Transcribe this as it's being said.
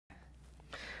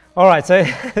All right, so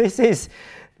this is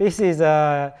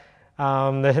the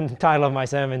title of my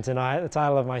sermon tonight. The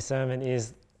title of my sermon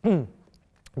is The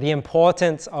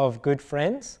Importance of Good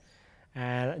Friends.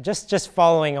 And just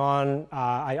following on,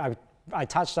 I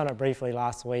touched on it briefly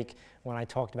last week when I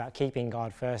talked about keeping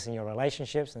God first in your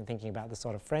relationships and thinking about the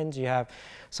sort of friends you have.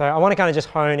 So I want to kind of just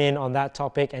hone in on that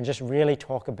topic and just really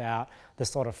talk about the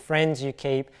sort of friends you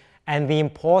keep and the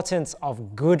importance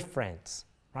of good friends.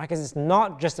 Right? Because it's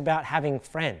not just about having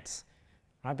friends,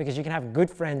 right? Because you can have good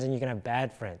friends and you can have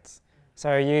bad friends.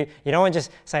 So you don't want to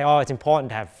just say, oh, it's important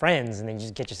to have friends and then you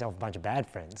just get yourself a bunch of bad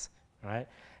friends, right?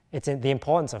 It's the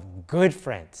importance of good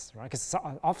friends, right? Because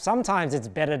sometimes it's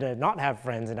better to not have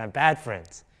friends and have bad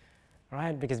friends,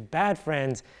 right? Because bad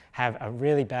friends have a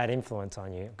really bad influence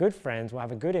on you. Good friends will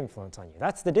have a good influence on you.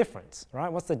 That's the difference, right?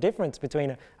 What's the difference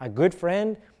between a good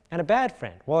friend and a bad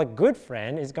friend? Well, a good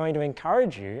friend is going to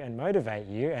encourage you and motivate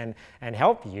you and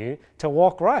help you to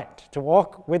walk right, to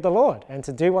walk with the Lord and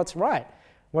to do what's right.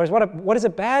 Whereas what is a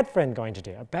bad friend going to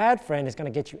do? A bad friend is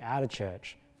going to get you out of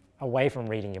church, away from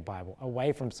reading your Bible,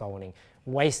 away from soul winning,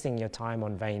 wasting your time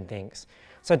on vain things.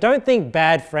 So don't think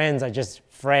bad friends are just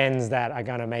friends that are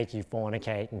going to make you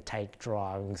fornicate and take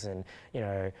drugs and,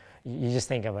 you just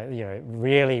think of it,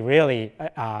 really, really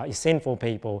sinful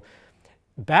people.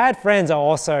 Bad friends are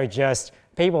also just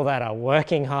people that are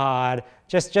working hard,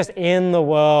 just in the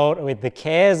world with the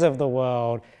cares of the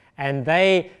world, and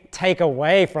they take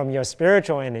away from your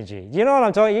spiritual energy. You know what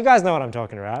I'm talking? You guys know what I'm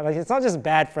talking about. Like, it's not just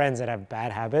bad friends that have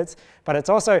bad habits, but it's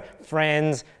also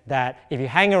friends that if you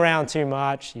hang around too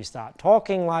much, you start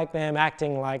talking like them,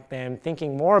 acting like them,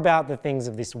 thinking more about the things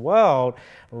of this world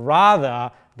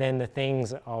rather than the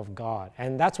things of God.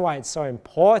 And that's why it's so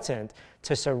important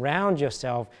to surround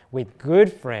yourself with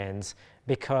good friends,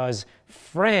 because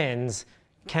friends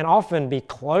can often be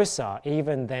closer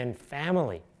even than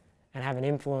family and have an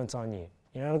influence on you.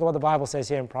 Look at what the Bible says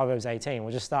here in Proverbs 18.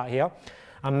 We'll just start here.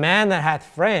 A man that hath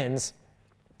friends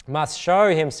must show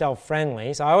himself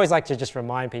friendly. So I always like to just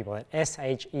remind people that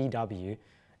S-H-E-W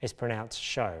is pronounced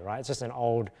show, right? It's just an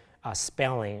old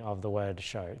spelling of the word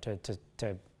show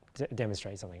to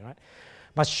demonstrate something, right?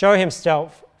 Must show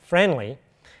himself friendly.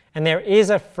 And there is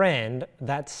a friend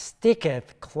that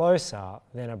sticketh closer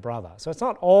than a brother. So it's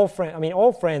not all friends. I mean,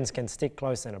 all friends can stick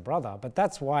closer than a brother, but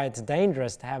that's why it's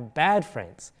dangerous to have bad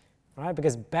friends, right?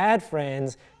 Because bad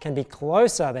friends can be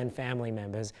closer than family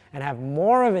members and have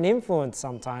more of an influence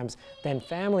sometimes than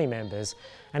family members.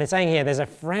 And it's saying here, there's a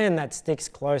friend that sticks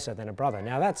closer than a brother.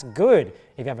 Now that's good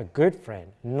if you have a good friend.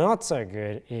 Not so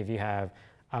good if you have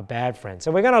a bad friend.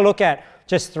 So we're going to look at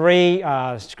just three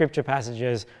scripture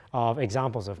passages of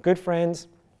examples of good friends,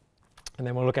 and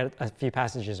then we'll look at a few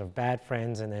passages of bad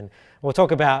friends, and then we'll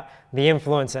talk about the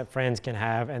influence that friends can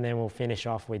have, and then we'll finish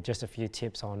off with just a few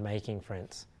tips on making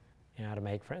friends, how to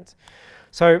make friends.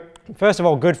 So first of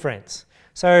all, good friends.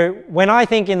 So when I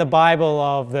think in the Bible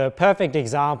of the perfect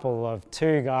example of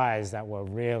two guys that were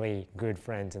really good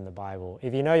friends in the Bible,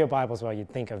 if you know your Bibles well, you'd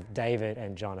think of David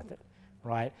and Jonathan.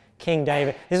 Right? King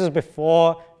David. This was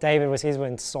before David was his,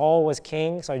 when Saul was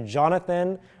king. So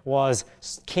Jonathan was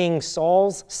King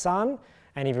Saul's son.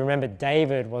 And if you remember,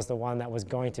 David was the one that was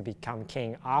going to become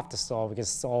king after Saul, because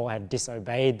Saul had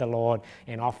disobeyed the Lord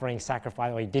in offering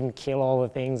sacrifice, or he didn't kill all the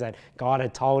things that God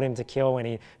had told him to kill when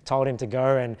he told him to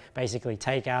go and basically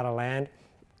take out a land.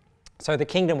 So the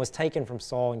kingdom was taken from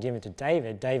Saul and given to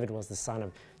David. David was the son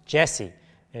of Jesse,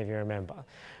 if you remember.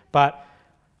 But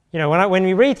when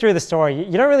we read through the story,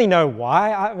 you don't really know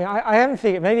why. I haven't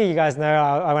figured, maybe you guys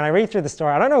know, when I read through the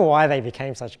story, I don't know why they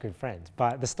became such good friends,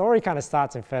 but the story kind of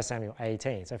starts in 1 Samuel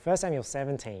 18. So 1 Samuel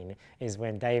 17 is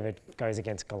when David goes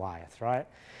against Goliath, right?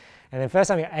 And then 1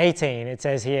 Samuel 18, it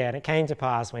says here, and it came to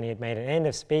pass when he had made an end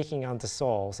of speaking unto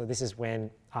Saul, so this is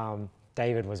when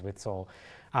David was with Saul,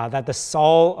 that the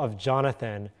soul of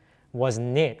Jonathan was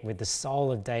knit with the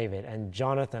soul of David, and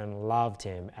Jonathan loved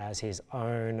him as his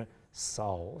own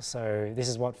soul. So this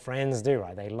is what friends do,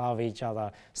 right? They love each other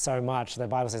so much. The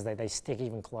Bible says that they stick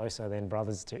even closer than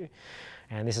brothers do.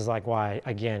 And this is like why,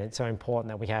 again, it's so important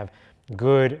that we have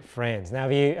good friends. Now,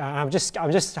 I'm just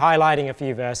highlighting a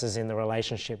few verses in the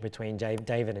relationship between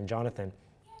David and Jonathan.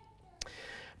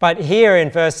 But here in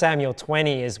 1 Samuel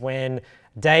 20 is when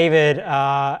David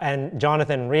and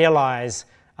Jonathan realize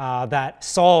that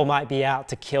Saul might be out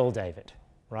to kill David.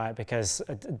 Right, because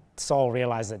Saul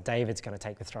realized that David's going to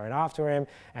take the throne after him,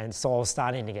 and Saul's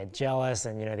starting to get jealous,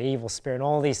 and the evil spirit and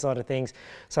all these sort of things.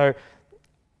 So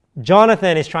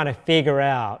Jonathan is trying to figure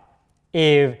out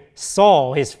if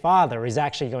Saul, his father, is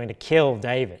actually going to kill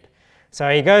David. So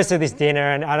he goes to this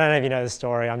dinner, and I don't know if you know the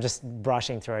story, I'm just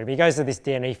brushing through it, but he goes to this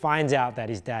dinner, he finds out that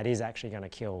his dad is actually going to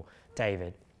kill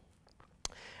David.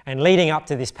 And leading up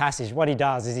to this passage, what he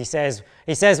does is he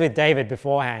says with David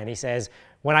beforehand, he says,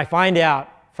 when I find out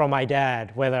from my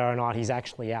dad whether or not he's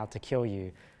actually out to kill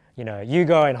you, you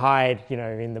go and hide,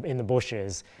 in the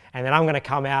bushes, and then I'm going to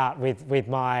come out with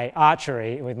my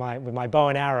archery, with my bow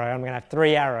and arrow. I'm going to have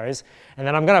 3 arrows, and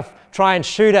then I'm going to try and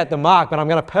shoot at the mark, but I'm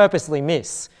going to purposely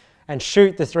miss and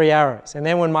shoot the 3 arrows. And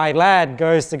then when my lad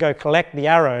goes to go collect the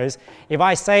arrows, if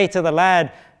I say to the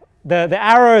lad, the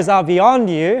arrows are beyond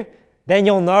you, then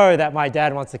you'll know that my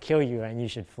dad wants to kill you and you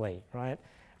should flee, right?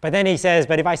 But then he says,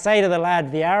 but if I say to the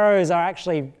lad, the arrows are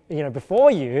actually, before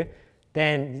you,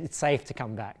 then it's safe to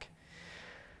come back.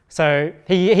 So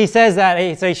he says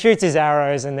that, so he shoots his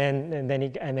arrows, and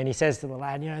then he says to the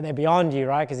lad, they're beyond you,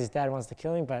 right? Because his dad wants to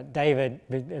kill him. But David,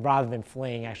 rather than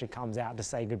fleeing, actually comes out to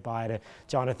say goodbye to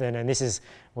Jonathan. And this is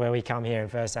where we come here in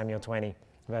 1 Samuel 20,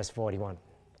 verse 41.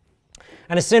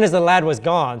 And as soon as the lad was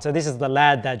gone, so this is the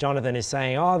lad that Jonathan is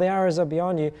saying, oh, the arrows are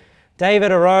beyond you.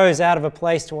 David arose out of a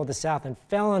place toward the south and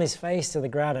fell on his face to the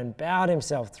ground and bowed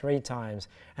himself 3 times.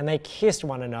 And they kissed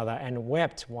one another and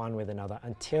wept one with another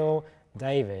until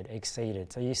David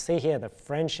exceeded. So you see here the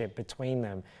friendship between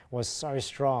them was so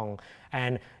strong.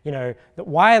 And,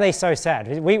 why are they so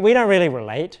sad? We don't really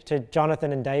relate to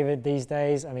Jonathan and David these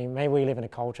days. I mean, maybe we live in a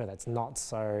culture that's not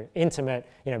so intimate,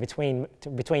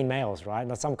 between males, right?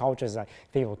 Now, some cultures, like,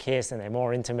 people kiss and they're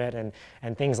more intimate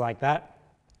and things like that.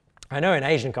 I know in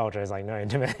Asian culture, there's like no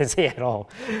intimacy at all.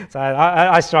 So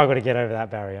I struggle to get over that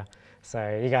barrier.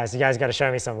 So you guys got to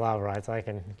show me some love, right? So I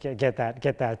can get that.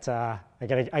 I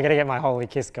gotta get my holy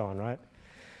kiss going, right?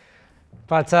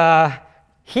 But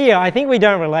here, I think we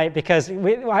don't relate because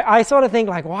I sort of think,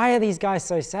 like, why are these guys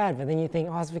so sad? But then you think,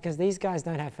 oh, it's because these guys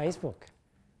don't have Facebook.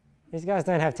 These guys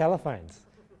don't have telephones.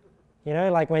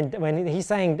 Like when he's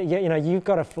saying, you've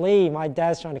got to flee, my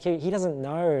dad's trying to kill you, he doesn't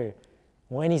know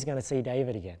when he's going to see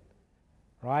David again.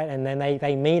 Right? And then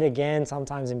they meet again,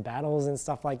 sometimes in battles and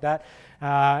stuff like that.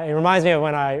 It reminds me of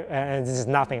when and this is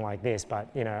nothing like this, but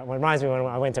it reminds me when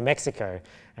I went to Mexico,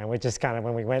 and we're just kind of,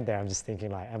 when we went there, I'm just thinking,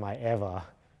 like, am I ever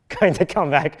going to come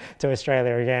back to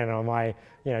Australia again, or am I,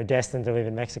 destined to live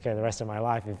in Mexico the rest of my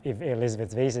life if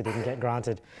Elizabeth's visa didn't get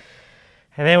granted?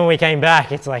 And then when we came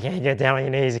back, it's like, you get down on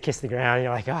your knees, you kiss the ground, and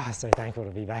you're like, oh, so thankful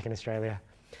to be back in Australia.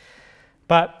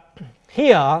 But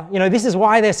here, this is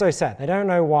why they're so sad. They don't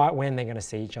know when they're going to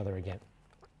see each other again.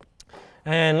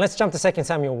 And let's jump to 2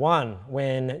 Samuel 1,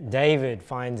 when David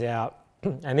finds out,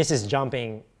 and this is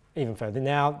jumping even further.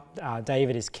 Now,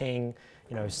 David is king.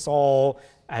 Saul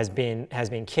has been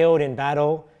killed in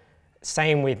battle.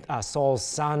 Same with Saul's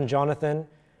son, Jonathan.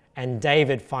 And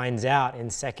David finds out in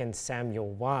 2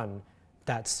 Samuel 1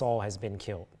 that Saul has been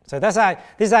killed. So this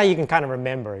is how you can kind of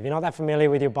remember. If you're not that familiar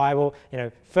with your Bible,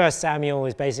 1 Samuel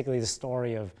is basically the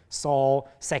story of Saul,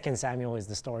 2 Samuel is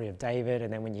the story of David,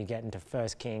 and then when you get into 1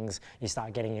 Kings, you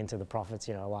start getting into the prophets,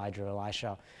 Elijah,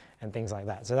 Elisha, and things like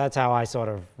that. So that's how I sort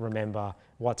of remember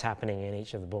what's happening in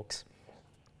each of the books.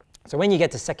 So when you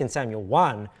get to 2 Samuel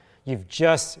 1, you've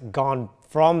just gone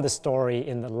from the story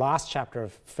in the last chapter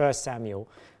of 1 Samuel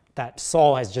that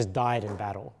Saul has just died in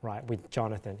battle, right, with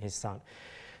Jonathan, his son.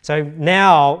 So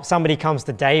now somebody comes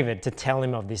to David to tell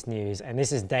him of this news, and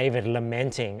this is David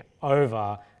lamenting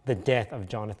over the death of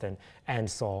Jonathan and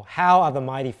Saul. How are the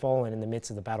mighty fallen in the midst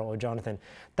of the battle, O Jonathan?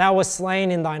 Thou wast slain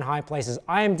in thine high places.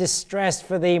 I am distressed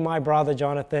for thee, my brother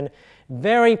Jonathan.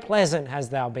 Very pleasant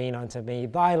hast thou been unto me.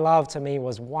 Thy love to me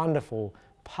was wonderful,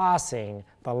 passing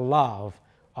the love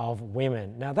of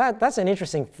women. Now that's an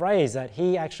interesting phrase that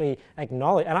he actually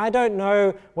acknowledged. And I don't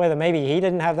know whether maybe he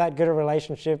didn't have that good a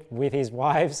relationship with his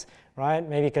wives, right?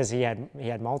 Maybe because he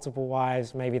had multiple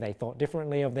wives. Maybe they thought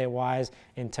differently of their wives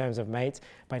in terms of mates.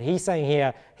 But he's saying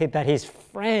here that his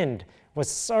friend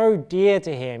was so dear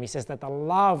to him. He says that the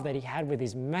love that he had with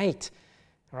his mate,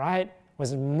 right,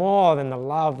 was more than the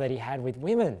love that he had with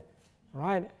women,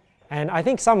 right? And I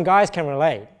think some guys can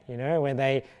relate, when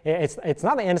it's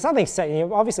nothing, and it's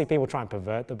nothing, obviously people try and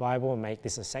pervert the Bible and make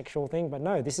this a sexual thing, but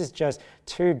no, this is just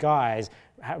 2 guys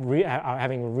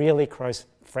having really close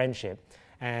friendship.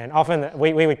 And often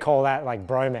we would call that like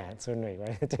bromance, wouldn't we?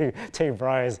 Right? two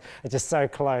bros are just so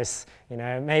close,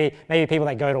 Maybe people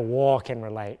that go to war can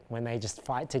relate when they just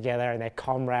fight together and they're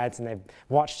comrades and they've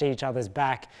watched each other's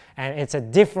back, and it's a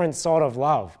different sort of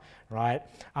love. Right?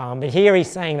 But here he's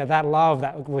saying that love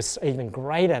that was even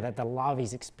greater than the love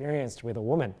he's experienced with a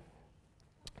woman.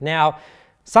 Now,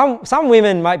 some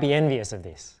women might be envious of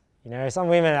this. Some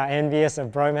women are envious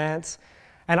of bromance.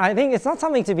 And I think it's not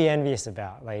something to be envious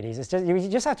about, ladies. It's just, you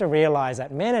just have to realize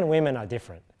that men and women are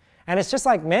different. And it's just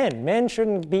like men. Men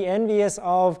shouldn't be envious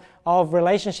of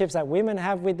relationships that women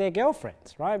have with their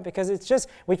girlfriends, right? Because it's just,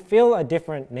 we feel a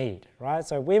different need, right?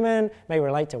 So women may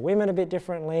relate to women a bit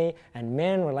differently, and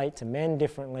men relate to men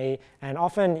differently. And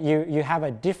often you have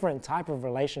a different type of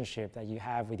relationship that you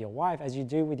have with your wife as you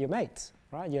do with your mates,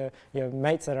 right? Your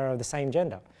mates that are of the same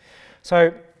gender.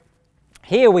 So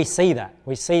here we see that.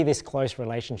 We see this close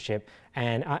relationship,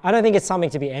 and I don't think it's something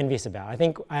to be envious about. I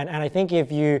think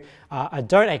if you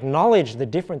don't acknowledge the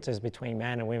differences between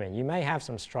men and women, you may have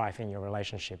some strife in your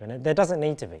relationship, and there doesn't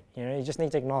need to be. You know, you just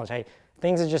need to acknowledge, hey,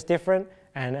 things are just different,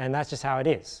 and that's just how it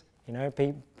is. You know,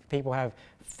 people are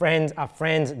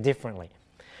friends differently.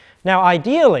 Now,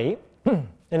 ideally, in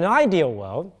an ideal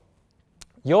world,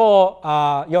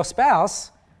 your spouse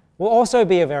will also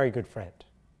be a very good friend.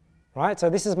 Right? So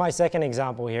this is my second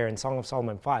example here in Song of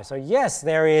Solomon 5. So yes,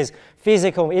 there is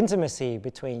physical intimacy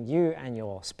between you and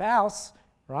your spouse,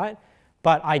 right?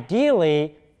 But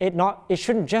ideally, it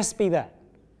shouldn't just be that.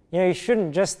 You know, you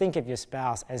shouldn't just think of your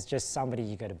spouse as just somebody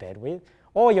you go to bed with,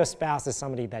 or your spouse as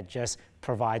somebody that just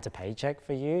provides a paycheck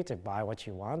for you to buy what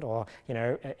you want, or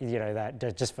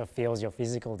that just fulfills your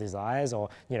physical desires, or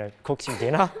cooks you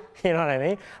dinner. You know what I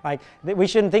mean? Like, we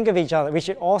shouldn't think of each other. We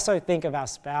should also think of our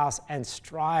spouse and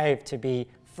strive to be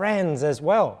friends as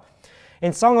well.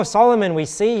 In Song of Solomon, we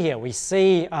see here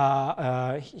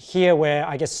where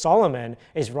I guess Solomon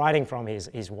is writing from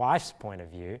his wife's point of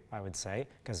view, I would say,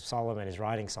 because Solomon is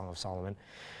writing Song of Solomon.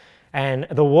 And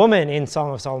the woman in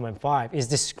Song of Solomon 5 is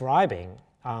describing,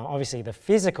 obviously, the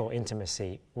physical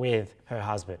intimacy with her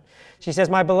husband. She says,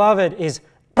 "My beloved is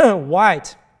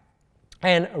white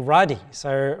and ruddy."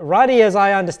 So ruddy, as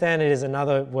I understand it, is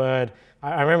another word.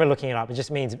 I remember looking it up. It just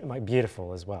means like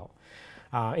beautiful as well.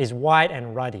 Is white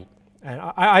and ruddy. And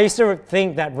I used to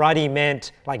think that ruddy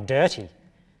meant like dirty.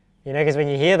 You know, because when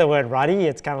you hear the word ruddy,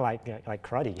 it's kind of like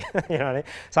cruddy, you know what I mean?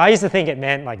 So I used to think it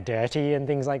meant like dirty and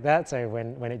things like that. So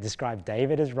when it described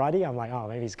David as ruddy, I'm like, oh,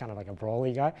 maybe he's kind of like a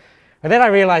brawly guy. But then I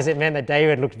realized it meant that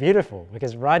David looked beautiful,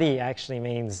 because ruddy actually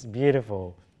means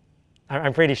beautiful.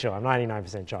 I'm pretty sure, I'm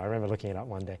 99% sure. I remember looking it up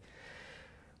one day.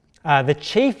 The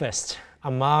chiefest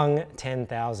among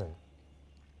 10,000.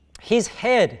 His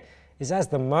head is as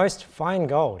the most fine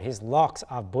gold. His locks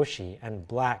are bushy and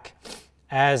black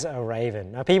as a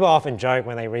raven. Now, people often joke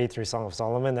when they read through Song of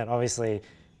Solomon that obviously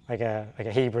like a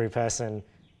Hebrew person,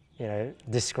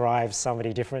 describes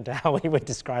somebody different to how we would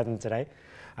describe them today.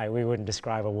 We wouldn't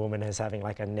describe a woman as having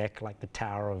like a neck like the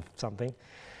tower of something.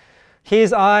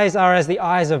 His eyes are as the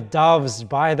eyes of doves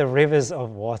by the rivers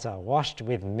of water, washed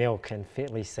with milk and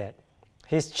fitly set.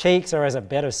 His cheeks are as a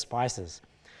bed of spices.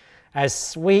 As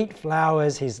sweet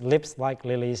flowers, his lips like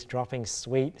lilies, dropping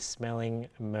sweet-smelling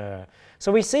myrrh.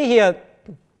 So we see here,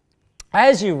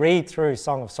 as you read through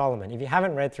Song of Solomon, if you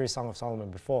haven't read through Song of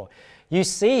Solomon before, you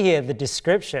see here the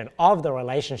description of the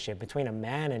relationship between a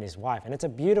man and his wife, and it's a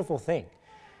beautiful thing.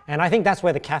 And I think that's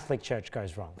where the Catholic Church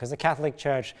goes wrong, because the Catholic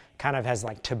Church kind of has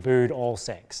like tabooed all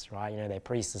sex, right? Their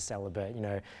priests are celibate,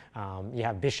 you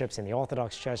have bishops in the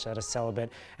Orthodox Church that are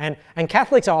celibate. And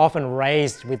Catholics are often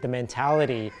raised with the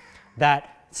mentality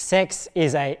that sex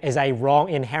is a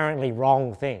inherently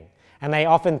wrong thing. And they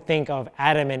often think of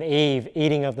Adam and Eve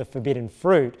eating of the forbidden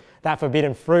fruit. That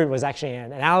forbidden fruit was actually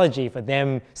an analogy for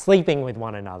them sleeping with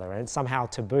one another, and it's somehow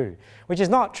taboo, which is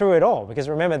not true at all, because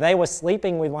remember, they were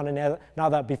sleeping with one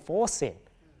another before sin,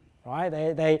 right?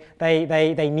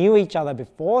 They knew each other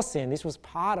before sin. This was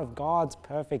part of God's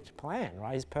perfect plan,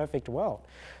 right? His perfect world.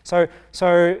 So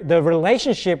the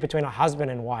relationship between a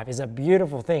husband and wife is a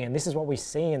beautiful thing, and this is what we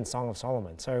see in Song of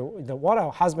Solomon. So what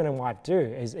a husband and wife do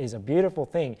is a beautiful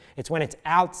thing. It's when it's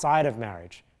outside of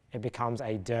marriage, it becomes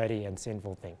a dirty and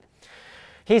sinful thing.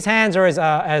 His hands are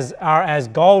as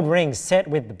gold rings set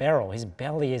with the beryl. His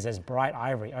belly is as bright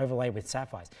ivory overlaid with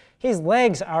sapphires. His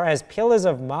legs are as pillars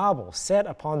of marble set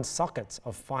upon sockets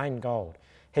of fine gold.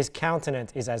 His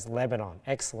countenance is as Lebanon,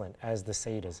 excellent as the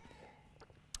cedars.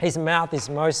 His mouth is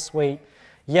most sweet.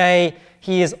 Yea,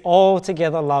 he is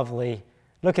altogether lovely.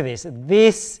 Look at this.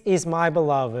 This is my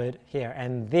beloved here,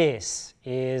 and this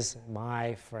is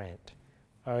my friend,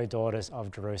 O daughters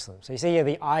of Jerusalem. So you see here,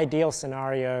 the ideal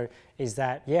scenario is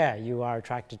that, yeah, you are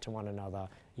attracted to one another,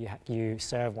 you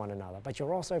serve one another, but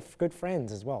you're also good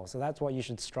friends as well. So that's what you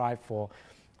should strive for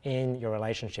in your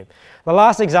relationship. The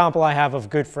last example I have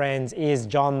of good friends is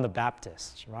John the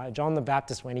Baptist, right? John the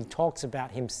Baptist, when he talks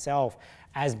about himself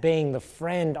as being the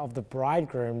friend of the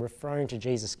bridegroom, referring to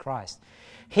Jesus Christ.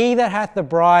 He that hath the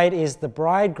bride is the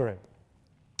bridegroom.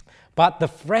 But the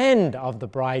friend of the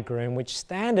bridegroom, which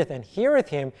standeth and heareth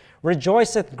him,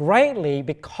 rejoiceth greatly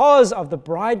because of the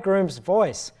bridegroom's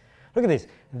voice. Look at this.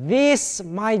 This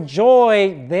my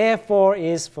joy therefore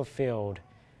is fulfilled.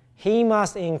 He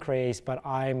must increase, but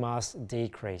I must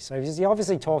decrease. So he's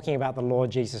obviously talking about the Lord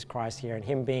Jesus Christ here and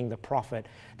him being the prophet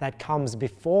that comes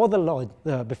before the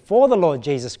Lord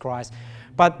Jesus Christ.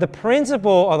 But the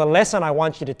principle or the lesson I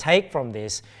want you to take from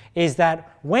this is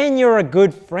that when you're a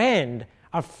good friend,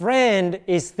 a friend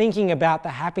is thinking about the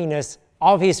happiness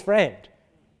of his friend,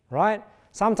 right?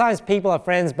 Sometimes people are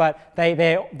friends, but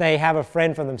they have a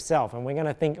friend for themselves, and we're going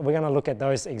to look at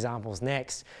those examples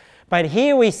next. But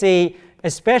here we see,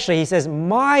 especially, he says,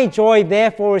 my joy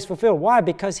therefore is fulfilled. Why?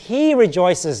 Because he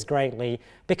rejoices greatly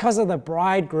because of the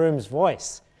bridegroom's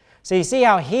voice. So you see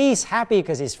how he's happy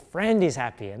because his friend is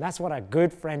happy, and that's what a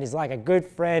good friend is like. A good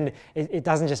friend, it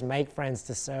doesn't just make friends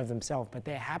to serve themselves, but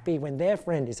they're happy when their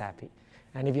friend is happy.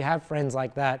 And if you have friends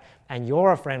like that, and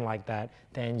you're a friend like that,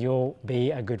 then you'll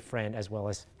be a good friend as well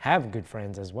as have good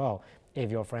friends as well, if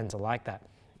your friends are like that.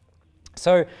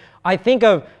 So I think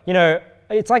of,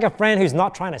 it's like a friend who's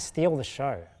not trying to steal the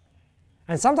show.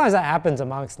 And sometimes that happens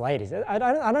amongst ladies. I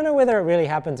don't know whether it really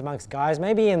happens amongst guys.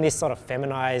 Maybe in this sort of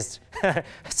feminized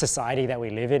society that we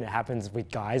live in, it happens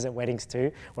with guys at weddings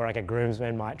too, where like a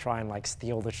groomsman might try and like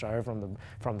steal the show from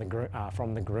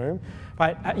the groom.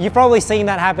 But you've probably seen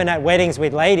that happen at weddings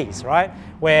with ladies, right?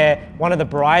 Where one of the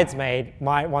bridesmaids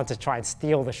might want to try and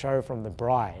steal the show from the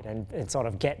bride and sort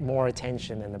of get more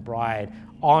attention than the bride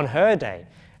on her day.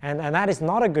 And that is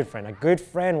not a good friend. A good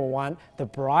friend will want the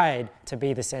bride to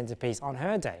be the centerpiece on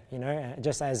her day,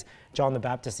 just as John the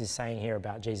Baptist is saying here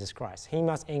about Jesus Christ. He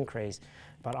must increase,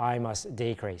 but I must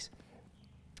decrease.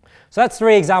 So that's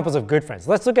 3 examples of good friends.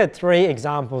 Let's look at 3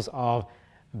 examples of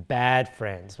bad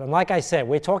friends. And like I said,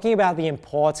 we're talking about the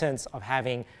importance of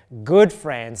having good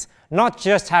friends, not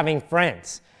just having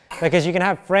friends. Because you can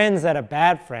have friends that are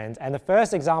bad friends. And the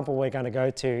first example we're going to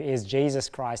go to is Jesus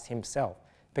Christ himself.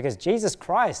 Because Jesus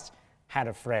Christ had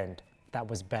a friend that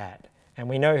was bad. And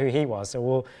we know who he was. So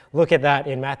we'll look at that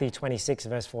in Matthew 26,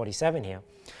 verse 47 here.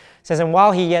 It says, and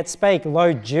while he yet spake,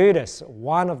 lo, Judas,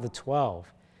 one of the 12,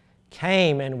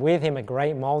 came, and with him a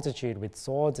great multitude with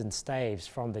swords and staves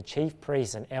from the chief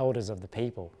priests and elders of the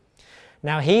people.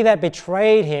 Now he that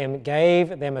betrayed him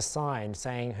gave them a sign,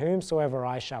 saying, whomsoever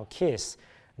I shall kiss,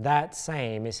 that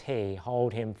same is he,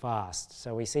 hold him fast.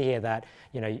 So we see here that,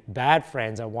 bad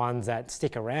friends are ones that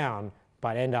stick around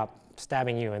but end up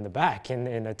stabbing you in the back in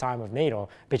a time of need, or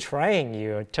betraying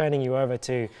you, or turning you over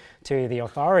to the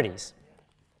authorities.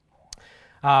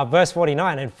 Verse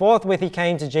 49, and forthwith he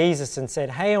came to Jesus and said,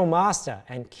 Hail, Master,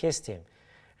 and kissed him.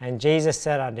 And Jesus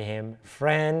said unto him,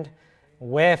 Friend,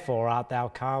 wherefore art thou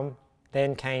come?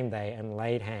 Then came they and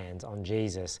laid hands on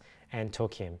Jesus and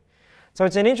took him. So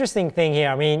it's an interesting thing here.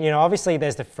 I mean, obviously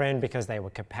there's the friend because they were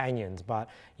companions, but,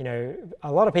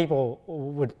 a lot of people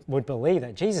would believe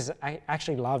that Jesus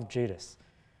actually loved Judas.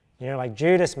 Like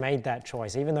Judas made that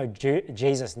choice, even though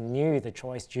Jesus knew the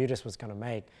choice Judas was going to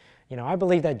make. I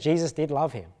believe that Jesus did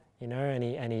love him, and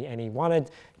he wanted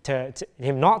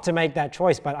him not to make that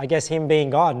choice, but I guess him being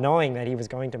God, knowing that he was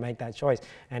going to make that choice,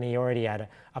 and he already had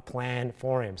a plan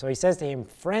for him. So he says to him,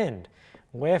 Friend,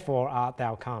 wherefore art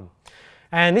thou come?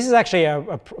 And this is actually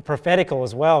a prophetical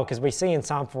as well, because we see in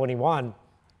Psalm 41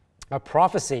 a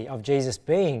prophecy of Jesus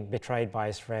being betrayed by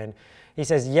his friend. He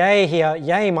says,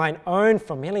 Yea, mine own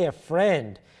familiar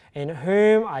friend, in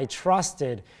whom I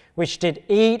trusted, which did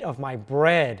eat of my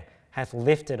bread, hath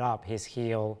lifted up his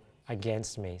heel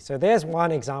against me. So there's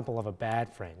one example of a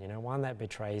bad friend, one that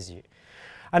betrays you.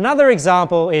 Another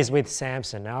example is with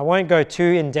Samson. Now, I won't go too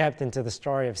in depth into the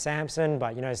story of Samson,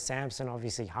 but Samson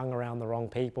obviously hung around the wrong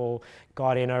people,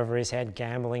 got in over his head,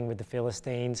 gambling with the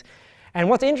Philistines. And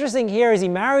what's interesting here is he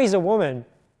marries a woman,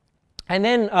 and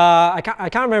then I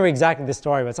can't remember exactly the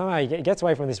story, but somehow he gets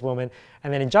away from this woman.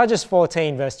 And then in Judges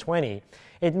 14, verse 20,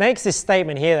 it makes this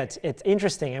statement here that's it's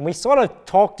interesting, and we sort of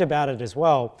talked about it as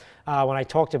well when I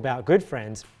talked about good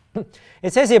friends.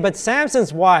 It says here, but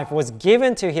Samson's wife was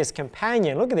given to his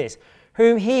companion, look at this,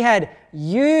 whom he had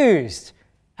used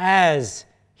as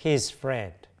his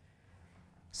friend.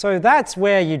 So that's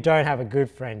where you don't have a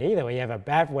good friend either, where you have a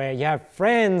bad, where you have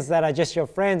friends that are just your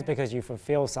friends because you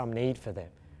fulfill some need for them,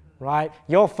 right?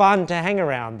 You're fun to hang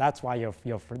around, that's why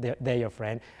they're your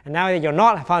friend. And now that you're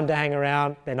not fun to hang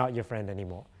around, they're not your friend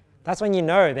anymore. That's when you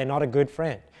know they're not a good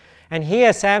friend. And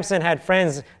here Samson had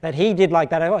friends that he did like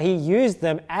that. He used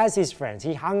them as his friends.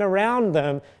 He hung around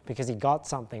them because he got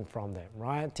something from them,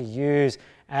 right? To use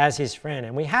as his friend.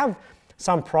 And we have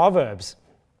some proverbs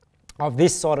of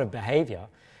this sort of behavior.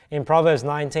 In Proverbs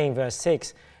 19, verse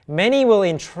 6, many will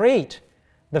entreat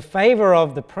the favor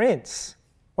of the prince.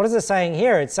 What is it saying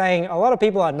here? It's saying a lot of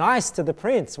people are nice to the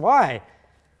prince. Why?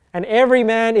 And every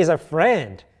man is a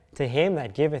friend to him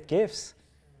that giveth gifts.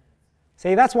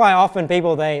 See, that's why often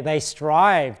people, they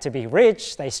strive to be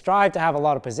rich, they strive to have a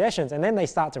lot of possessions, and then they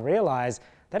start to realize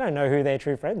they don't know who their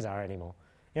true friends are anymore.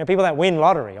 You know, people that win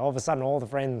lottery, all of a sudden all the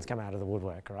friends come out of the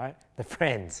woodwork, right? The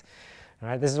friends.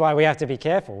 Right? This is why we have to be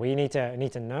careful. We need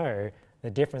to know the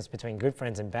difference between good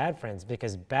friends and bad friends,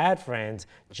 because bad friends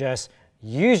just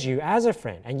use you as a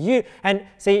friend. And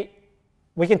see,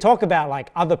 we can talk about like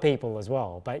other people as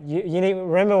well, but you need,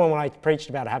 remember when I preached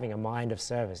about having a mind of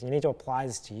service, you need to apply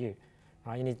this to you.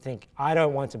 Right? You need to think, I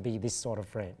don't want to be this sort of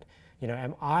friend. You know,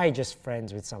 am I just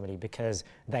friends with somebody because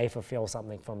they fulfill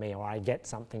something for me or I get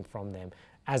something from them,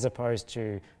 as opposed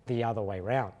to the other way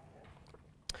around?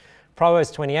 Proverbs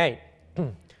 28.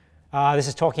 This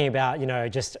is talking about, you know,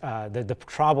 just the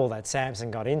trouble that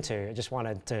Samson got into. I just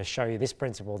wanted to show you this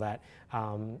principle that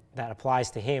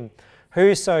applies to him.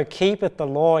 Whoso keepeth the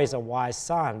law is a wise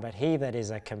son, but he that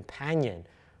is a companion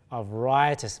of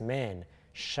riotous men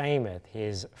shameth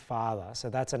his father. So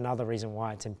that's another reason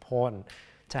why it's important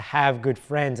to have good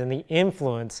friends, and the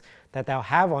influence that they'll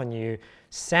have on you.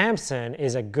 Samson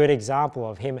is a good example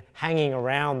of him hanging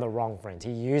around the wrong friends.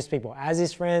 He used people as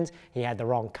his friends, he had the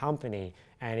wrong company,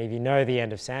 and if you know the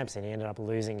end of Samson, he ended up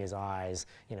losing his eyes,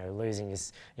 you know, losing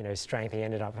his, you know, strength. He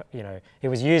ended up, you know, he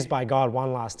was used by God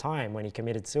one last time when he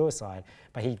committed suicide,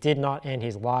 but he did not end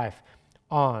his life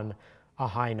on a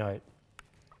high note.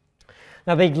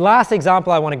 Now, the last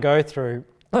example I want to go through,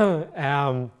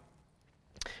 and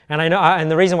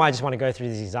the reason why I just want to go through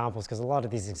these examples, because a lot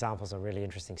of these examples are really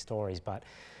interesting stories, but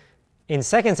in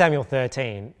 2 Samuel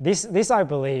 13, this I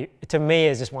believe, to me,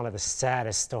 is just one of the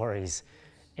saddest stories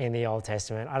in the Old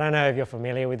Testament. I don't know if you're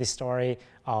familiar with this story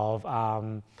of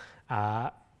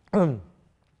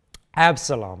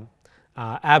Absalom.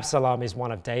 Absalom is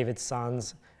one of David's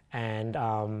sons,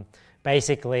 and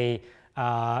basically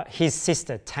his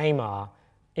sister Tamar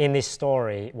in this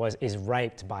story is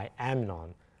raped by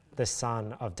Amnon, the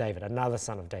son of David, another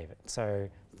son of David. So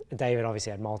David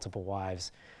obviously had multiple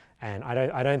wives, and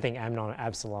I don't think Amnon and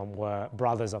Absalom were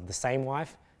brothers of the same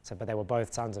wife, but they were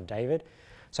both sons of David.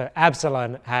 So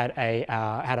Absalom had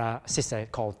a sister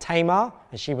called Tamar,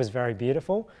 and she was very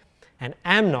beautiful. And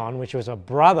Amnon, which was a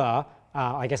brother,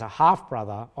 I guess a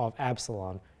half-brother of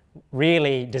Absalom,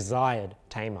 really desired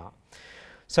Tamar.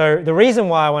 So the reason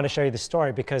why I want to show you the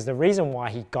story, because the reason why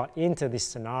he got into this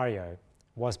scenario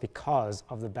was because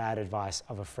of the bad advice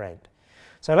of a friend.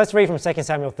 So let's read from 2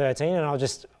 Samuel 13, and I'll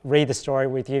just read the story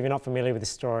with you. If you're not familiar with the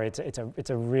story, it's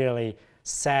a really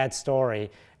sad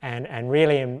story, and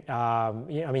really, I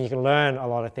mean, you can learn a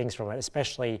lot of things from it,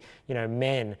 especially, you know,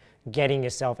 men getting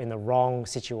yourself in the wrong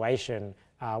situation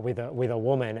with a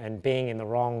woman and being in the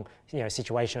wrong, you know,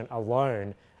 situation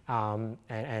alone,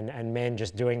 and men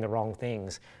just doing the wrong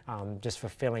things, just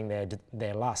fulfilling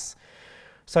their lusts.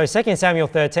 So 2 Samuel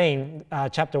 13,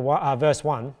 verse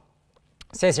 1,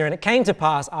 says here, "And it came to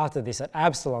pass after this that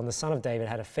Absalom, the son of David,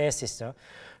 had a fair sister,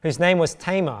 whose name was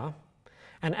Tamar,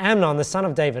 and Amnon, the son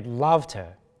of David, loved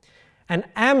her. And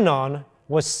Amnon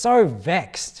was so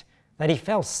vexed that he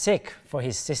fell sick for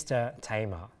his sister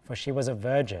Tamar, for she was a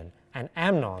virgin, and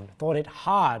Amnon thought it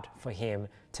hard for him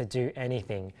to do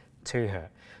anything to her."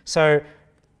 So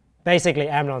basically,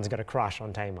 Amnon's got a crush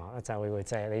on Tamar. That's how we would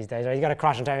say it these days. He's got a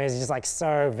crush on Tamar. He's just like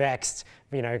so vexed,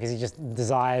 you know, because he just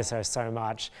desires her so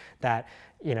much that,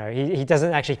 you know, he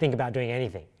doesn't actually think about doing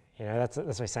anything. You know, that's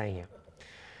what he's saying here.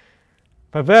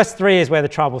 But verse 3 is where the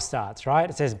trouble starts, right?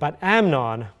 It says, "But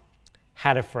Amnon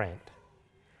had a friend."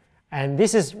 And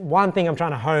this is one thing I'm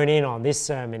trying to hone in on this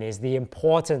sermon, is the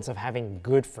importance of having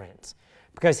good friends.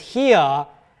 Because here,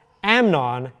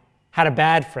 Amnon had a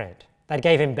bad friend that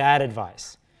gave him bad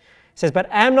advice. It says, "But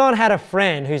Amnon had a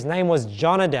friend whose name was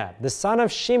Jonadab, the son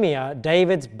of Shimeah,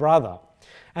 David's brother.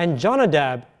 And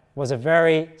Jonadab was a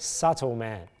very subtle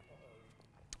man."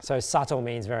 So subtle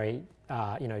means very,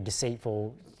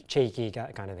 deceitful, cheeky,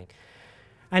 that kind of thing.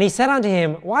 "And he said unto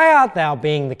him, Why art thou,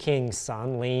 being the king's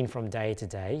son, lean from day to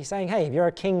day?" He's saying, hey, if you're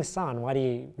a king's son, why do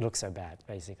you look so bad,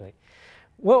 basically?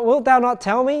 "Wilt thou not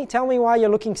tell me? Tell me why you're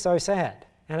looking so sad."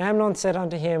 And Amnon said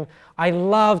unto him, "I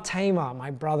love Tamar,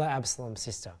 my brother Absalom's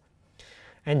sister."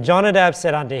 And Jonadab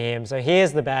said unto him, so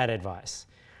here's the bad advice,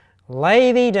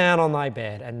 "Lay thee down on thy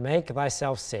bed, and make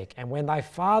thyself sick, and when thy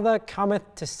father cometh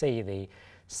to see thee,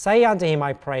 say unto him,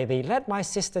 I pray thee, Let my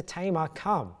sister Tamar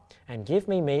come, and give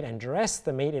me meat, and dress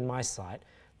the meat in my sight,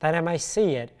 that I may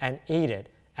see it and eat it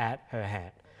at her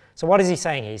hand." So what is he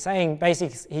saying here?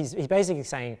 He's basically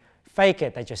saying, fake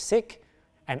it that you're sick,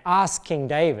 and ask King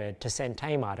David to send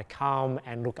Tamar to come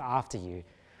and look after you.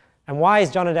 And why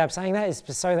is Jonadab saying that?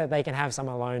 It's so that they can have some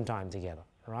alone time together,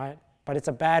 right? But it's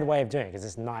a bad way of doing it because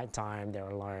it's nighttime, they're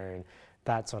alone,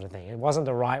 that sort of thing. It wasn't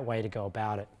the right way to go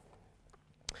about it.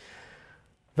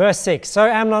 Verse 6, so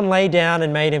Amnon lay down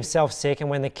and made himself sick, and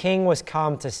when the king was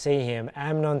come to see him,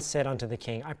 Amnon said unto the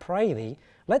king, I pray thee,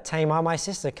 let Tamar my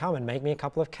sister come and make me a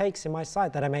couple of cakes in my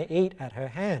sight, that I may eat at her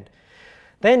hand.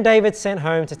 Then David sent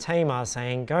home to Tamar,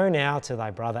 saying, go now to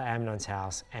thy brother Amnon's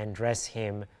house and dress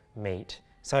him meat.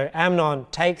 So Amnon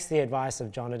takes the advice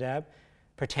of Jonadab,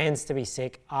 pretends to be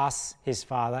sick, asks his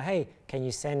father, hey, can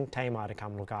you send Tamar to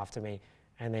come look after me?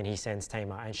 And then he sends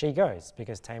Tamar, and she goes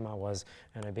because Tamar was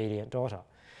an obedient daughter.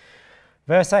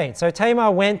 Verse 8, so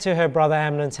Tamar went to her brother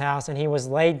Amnon's house, and he was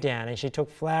laid down, and she took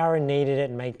flour and kneaded it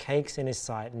and made cakes in his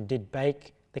sight and did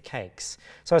bake the cakes.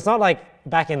 So it's not like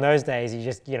back in those days, you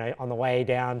just, on the way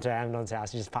down to Amnon's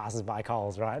house, he just passes by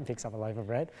Coles, right, and picks up a loaf of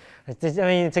bread.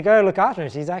 To go look after him,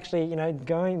 she's actually,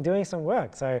 doing some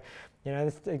work. So,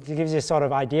 it gives you a sort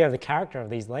of idea of the character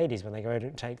of these ladies when they go to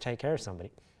take care of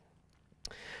somebody.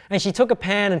 And she took a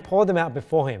pan and poured them out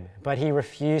before him, but he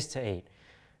refused to eat.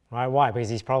 Right? Why? Because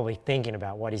he's probably thinking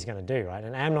about what he's going to do, right?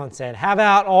 And Amnon said, have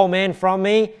out all men from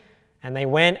me. And they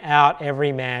went out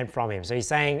every man from him. So he's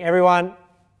saying, everyone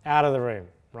out of the room,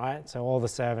 right? So all the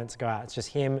servants go out. It's just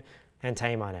him and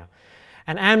Tamar now.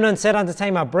 And Amnon said unto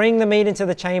Tamar, bring the meat into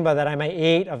the chamber that I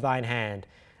may eat of thine hand.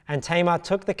 And Tamar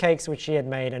took the cakes which she had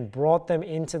made and brought them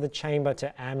into the chamber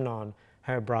to Amnon,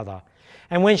 her brother.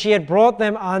 And when she had brought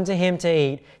them unto him to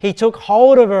eat, he took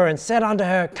hold of her and said unto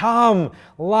her, come,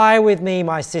 lie with me,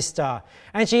 my sister.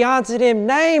 And she answered him,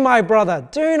 nay, my brother,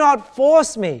 do not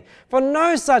force me, for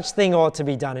no such thing ought to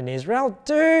be done in Israel.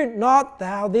 Do not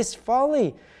thou this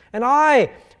folly. And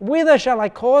I, whither shall I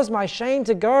cause my shame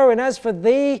to go? And as for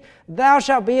thee, thou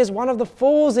shalt be as one of the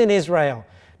fools in Israel.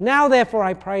 Now therefore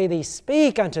I pray thee,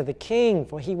 speak unto the king,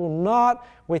 for he will not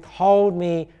withhold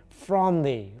me from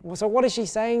thee. So what is she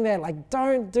saying there? Like,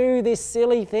 don't do this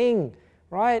silly thing,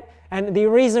 right? And the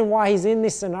reason why he's in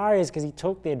this scenario is because he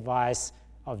took the advice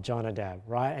of Jonadab,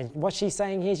 right? And what she's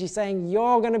saying here, she's saying,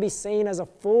 you're going to be seen as a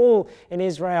fool in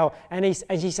Israel. And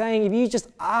she's saying, if you just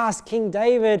ask King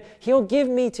David, he'll give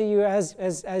me to you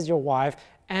as your wife,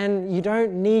 and you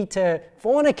don't need to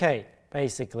fornicate,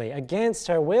 basically, against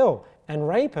her will and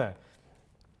rape her.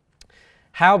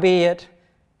 Howbeit,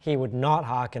 he would not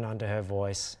hearken unto her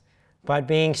voice, but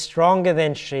being stronger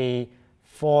than she,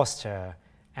 forced her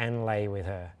and lay with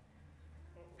her.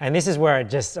 And this is where it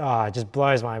just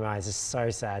blows my mind. It's just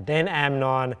so sad. Then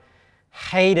Amnon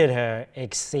hated her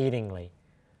exceedingly,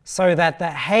 so that the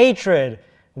hatred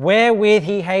wherewith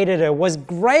he hated her was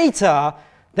greater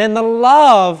than the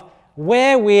love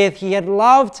wherewith he had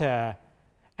loved her.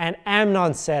 And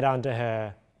Amnon said unto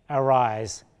her,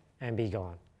 arise and be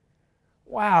gone.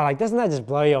 Wow, like, doesn't that just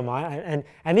blow your mind?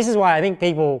 And this is why I think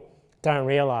people don't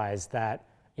realize that,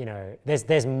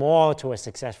 there's more to a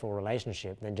successful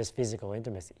relationship than just physical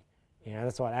intimacy.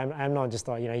 That's what Amnon just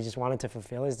thought, he just wanted to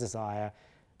fulfill his desire.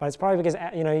 But it's probably because,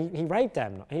 he raped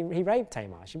Amnon. He raped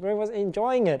Tamar. She probably wasn't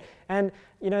enjoying it. And,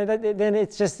 then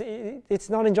it's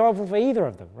not enjoyable for either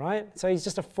of them, right? So he's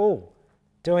just a fool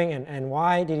doing it. And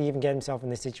why did he even get himself in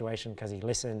this situation? Because he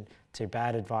listened to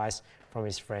bad advice from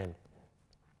his friend.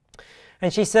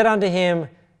 And she said unto him,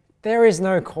 there is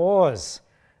no cause.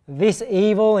 This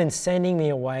evil in sending me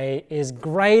away is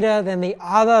greater than the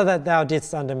other that thou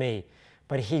didst unto me.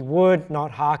 But he would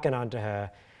not hearken unto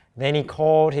her. Then he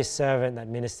called his servant that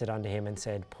ministered unto him and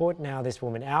said, put now this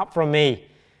woman out from me,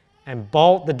 and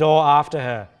bolt the door after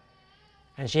her.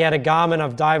 And she had a garment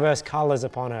of diverse colours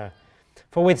upon her.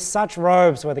 For with such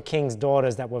robes were the king's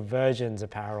daughters that were virgins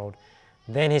apparelled.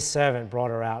 Then his servant brought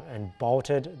her out and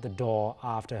bolted the door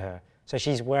after her. So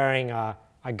she's wearing a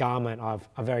garment, of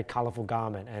a very colourful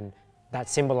garment, and that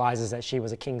symbolizes that she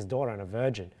was a king's daughter and a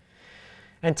virgin.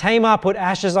 And Tamar put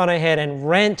ashes on her head and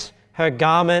rent her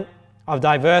garment of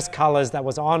diverse colours that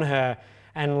was on her,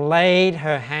 and laid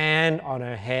her hand on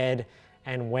her head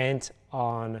and went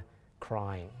on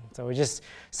crying. So it's just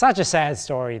such a sad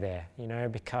story there,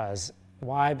 because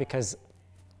why? Because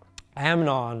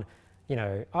Amnon,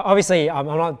 obviously I'm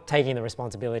not taking the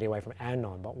responsibility away from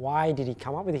Amnon, but why did he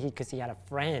come up with it? Because he had a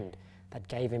friend that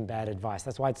gave him bad advice.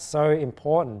 That's why it's so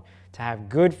important to have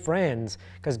good friends,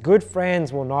 because good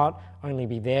friends will not only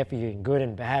be there for you in good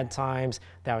and bad times,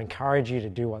 they'll encourage you to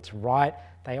do what's right.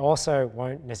 They also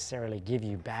won't necessarily give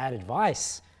you bad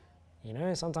advice.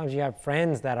 Sometimes you have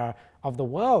friends that are of the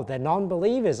world, they're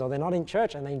non-believers or they're not in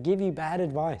church, and they give you bad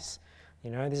advice.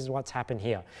 This is what's happened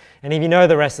here. And if you know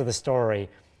the rest of the story,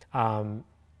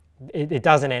 it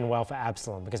doesn't end well for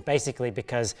Absalom,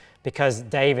 because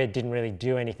David didn't really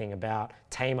do anything about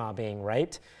Tamar being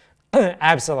raped.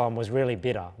 Absalom was really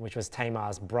bitter, which was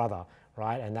Tamar's brother,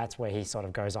 right? And that's where he sort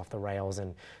of goes off the rails,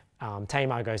 and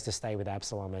Tamar goes to stay with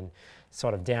Absalom, and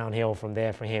sort of downhill from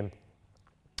there for him.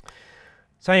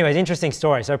 So anyways, interesting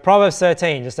story. So Proverbs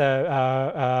 13, just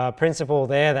a principle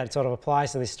there that sort of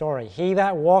applies to this story. He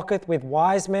that walketh with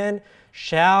wise men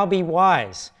shall be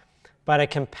wise, but a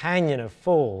companion of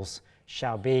fools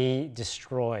shall be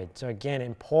destroyed. So again,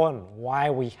 important why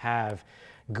we have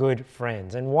good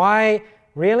friends. And why,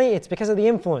 really, it's because of the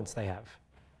influence they have.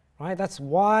 Right? That's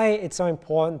why it's so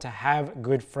important to have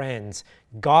good friends,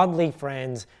 godly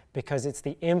friends, because it's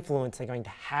the influence they're going to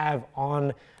have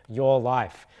on your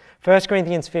life. 1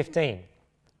 Corinthians 15,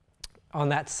 on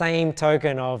that same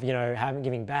token of,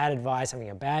 giving bad advice, having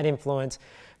a bad influence,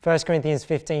 1 Corinthians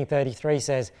 15:33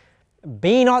 says,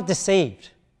 be not deceived.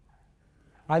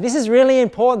 Right? This is really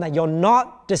important, that you're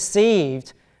not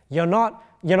deceived, you're not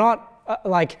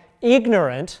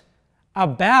ignorant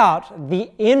about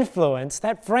the influence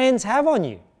that friends have on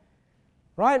you,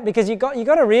 right? Because you got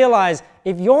to realize,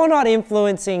 if you're not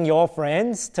influencing your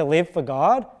friends to live for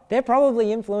God, they're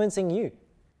probably influencing you,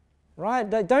 right?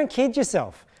 Don't kid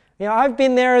yourself. I've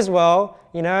been there as well.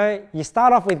 You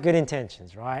start off with good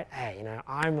intentions, right? Hey,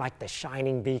 I'm like the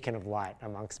shining beacon of light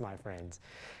amongst my friends.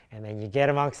 And then you get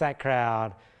amongst that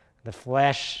crowd,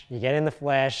 you get in the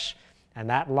flesh, and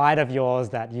that light of yours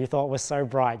that you thought was so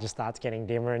bright just starts getting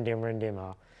dimmer and dimmer and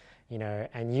dimmer,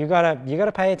 and you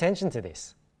gotta pay attention to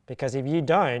this, because if you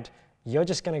don't, you're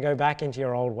just going to go back into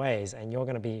your old ways, and you're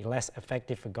going to be less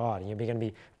effective for God, and you're going to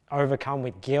be overcome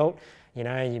with guilt.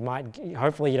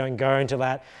 Hopefully you don't go into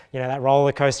that, that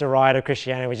roller coaster ride of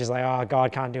Christianity, which is like, oh,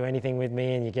 God can't do anything with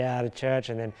me, and you get out of church,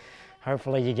 and then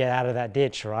hopefully you get out of that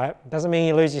ditch, right? Doesn't mean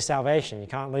you lose your salvation. You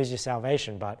can't lose your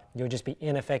salvation, but you'll just be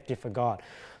ineffective for God.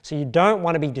 So you don't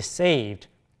want to be deceived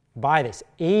by this.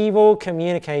 Evil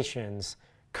communications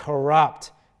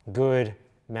corrupt good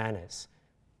manners,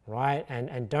 right?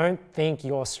 And don't think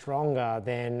you're stronger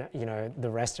than, the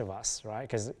rest of us, right?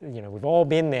 Because, we've all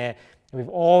been there. We've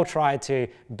all tried to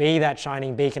be that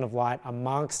shining beacon of light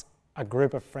amongst a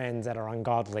group of friends that are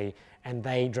ungodly, and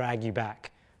they drag you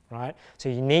back, right? So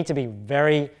you need to be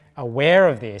very aware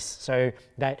of this, so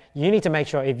that you need to make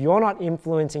sure if you're not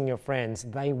influencing your friends,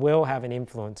 they will have an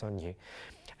influence on you.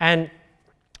 And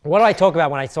what do I talk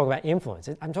about when I talk about influence?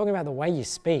 I'm talking about the way you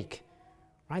speak,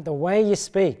 right? The way you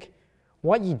speak,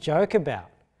 what you joke about,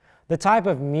 the type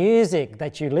of music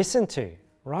that you listen to,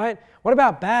 right? What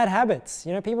about bad habits?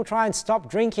 People try and stop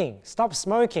drinking, stop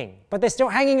smoking, but they're still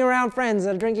hanging around friends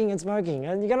that are drinking and smoking.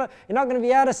 And you're not going to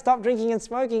be able to stop drinking and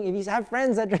smoking if you have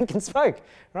friends that drink and smoke,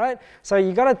 right? So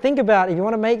you got to think about, if you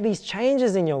want to make these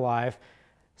changes in your life,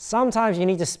 sometimes you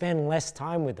need to spend less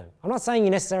time with them. I'm not saying you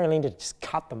necessarily need to just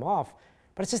cut them off,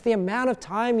 but it's just the amount of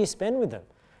time you spend with them.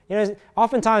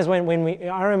 Oftentimes I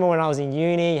remember when I was in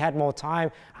uni, you had more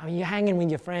time. You're hanging with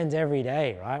your friends every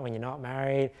day, right? When you're not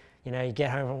married. You get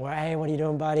home from work, hey, what are you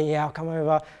doing, buddy? Yeah, I'll come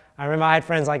over. I remember I had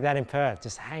friends like that in Perth,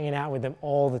 just hanging out with them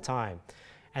all the time.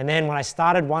 And then when I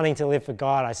started wanting to live for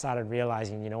God, I started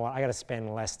realizing, I got to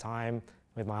spend less time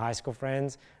with my high school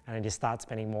friends, and I just start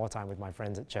spending more time with my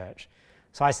friends at church.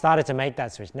 So I started to make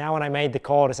that switch. Now when I made the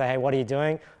call to say, hey, what are you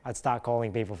doing? I'd start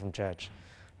calling people from church,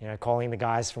 calling the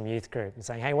guys from youth group and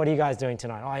saying, hey, what are you guys doing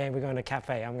tonight? Oh, yeah, we're going to a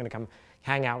cafe. I'm going to come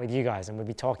hang out with you guys, and we'll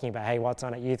be talking about, hey, what's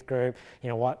on at youth group,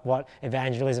 what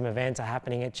evangelism events are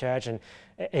happening at church. And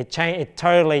it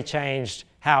totally changed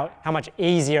how much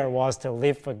easier it was to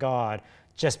live for God,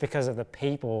 just because of the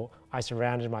people I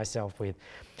surrounded myself with.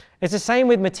 It's the same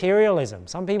with materialism.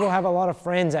 Some people have a lot of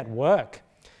friends at work,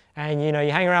 and you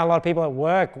hang around a lot of people at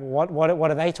work. What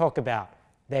do they talk about?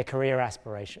 Their career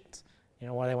aspirations.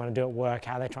 What do they want to do at work,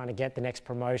 how they're trying to get the next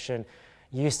promotion.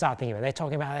 You start thinking about it. They're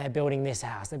talking about they're building this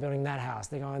house, they're building that house,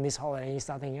 they're going on this holiday, and you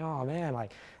start thinking, oh man,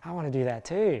 I want to do that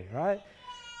too, right?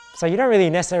 So you don't really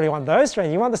necessarily want those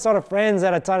friends. You want the sort of friends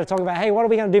that are trying to talk about, hey, what are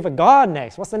we going to do for God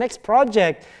next? What's the next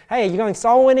project? Hey, you're going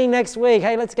soul winning next week.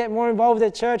 Hey, let's get more involved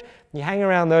at church. You hang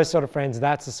around those sort of friends.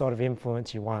 That's the sort of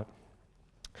influence you want.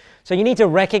 So you need to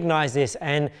recognize this,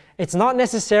 and it's not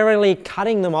necessarily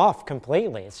cutting them off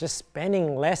completely. It's just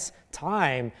spending less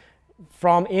time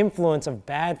from influence of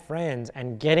bad friends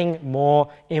and getting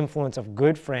more influence of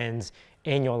good friends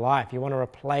in your life. You want to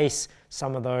replace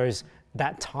some of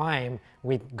that time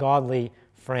with godly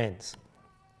friends.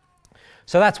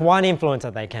 So that's one influence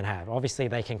that they can have. Obviously,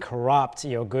 they can corrupt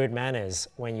your good manners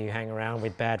when you hang around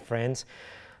with bad friends.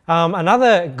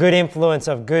 Another good influence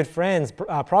of good friends,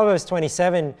 Proverbs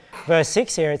 27 verse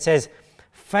 6 here, it says,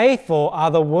 Faithful are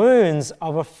the wounds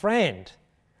of a friend,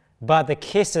 but the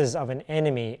kisses of an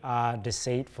enemy are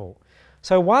deceitful.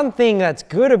 So one thing that's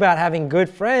good about having good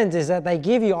friends is that they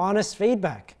give you honest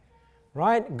feedback,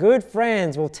 right? Good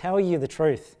friends will tell you the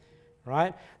truth,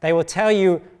 right? They will tell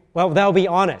you, well, they'll be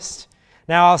honest.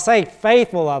 Now, I'll say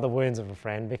faithful are the wounds of a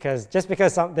friend, because just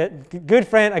because a good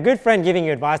friend giving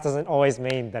you advice doesn't always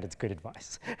mean that it's good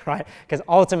advice, right? Because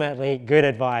ultimately, good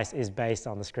advice is based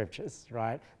on the scriptures,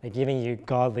 right? They're giving you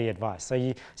godly advice. So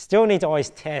you still need to always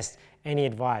test any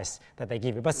advice that they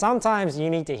give you. But sometimes you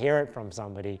need to hear it from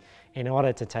somebody in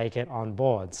order to take it on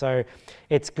board. So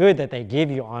it's good that they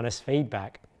give you honest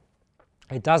feedback.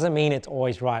 It doesn't mean it's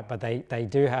always right, but they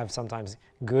do have sometimes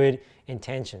good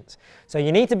intentions. So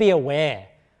you need to be aware.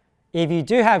 If you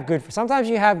do have sometimes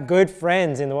you have good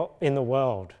friends in the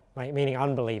world, right? Meaning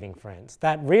unbelieving friends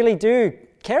that really do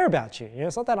care about you.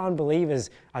 It's not that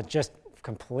unbelievers are just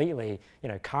completely,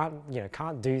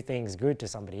 can't do things good to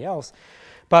somebody else,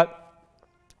 but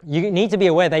you need to be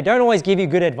aware they don't always give you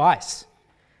good advice.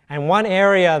 And one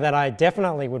area that I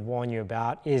definitely would warn you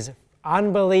about is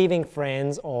unbelieving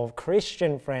friends or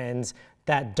Christian friends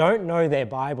that don't know their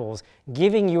Bibles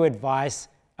giving you advice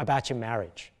about your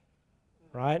marriage,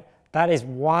 right? That is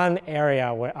one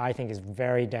area where I think is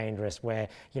very dangerous, where,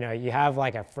 you have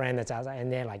like a friend that's outside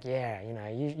and they're like,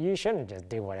 you shouldn't just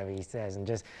do whatever he says, and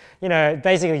just,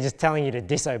 basically just telling you to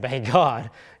disobey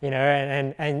God,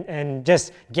 and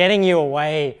just getting you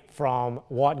away from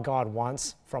what God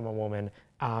wants from a woman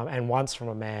and wants from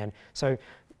a man. So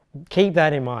keep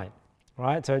that in mind.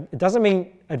 Right? So it doesn't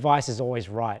mean advice is always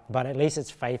right, but at least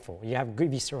it's faithful.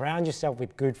 You surround yourself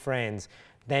with good friends,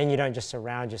 then you don't just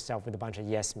surround yourself with a bunch of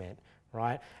yes men,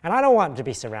 right? And I don't want to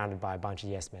be surrounded by a bunch of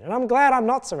yes men. And I'm glad I'm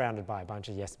not surrounded by a bunch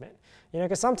of yes men.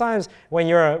 Because sometimes when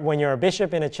you're a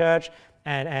bishop in a church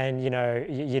and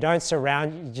you don't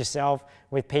surround yourself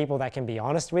with people that can be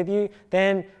honest with you,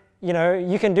 then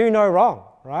you can do no wrong,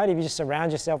 right? If you just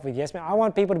surround yourself with yes men. I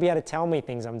want people to be able to tell me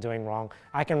things I'm doing wrong.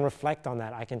 I can reflect on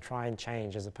that. I can try and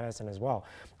change as a person as well.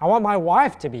 I want my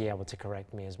wife to be able to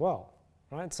correct me as well,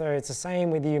 right? So it's the same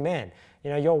with you men.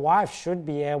 Your wife should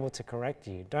be able to correct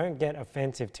you. Don't get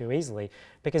offensive too easily,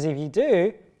 because if you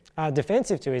do,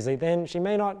 defensive too easily, then she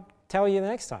may not tell you the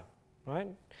next time, right?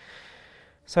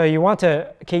 So you want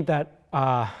to keep that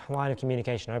line of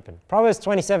communication open. Proverbs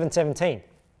 27:17.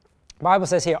 The Bible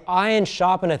says here, iron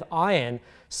sharpeneth iron,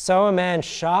 so a man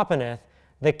sharpeneth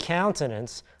the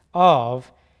countenance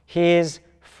of his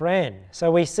friend.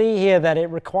 So we see here that it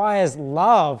requires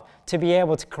love to be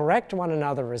able to correct one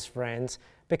another as friends,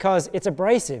 because it's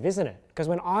abrasive, isn't it? Because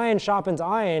when iron sharpens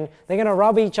iron, they're going to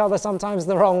rub each other sometimes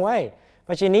the wrong way.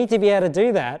 But you need to be able to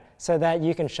do that so that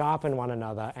you can sharpen one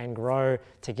another and grow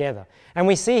together. And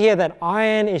we see here that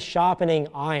iron is sharpening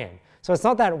iron. So it's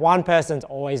not that one person's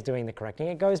always doing the correcting.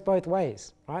 It goes both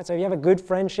ways, right? So if you have a good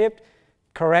friendship,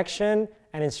 correction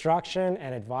and instruction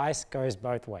and advice goes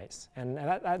both ways. And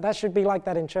that should be like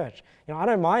that in church. I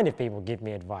don't mind if people give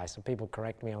me advice or people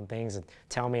correct me on things and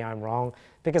tell me I'm wrong,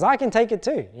 because I can take it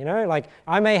too. Like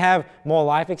I may have more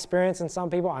life experience than some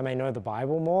people. I may know the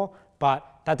Bible more,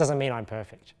 but that doesn't mean I'm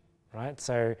perfect, right?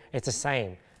 So it's the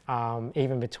same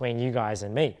even between you guys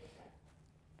and me.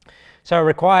 So it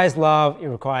requires love, it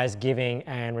requires giving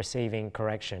and receiving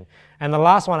correction. And the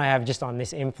last one I have just on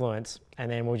this influence,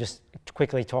 and then we'll just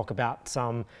quickly talk about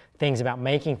some things about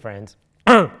making friends,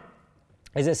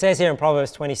 is it says here in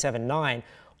Proverbs 27:9,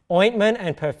 ointment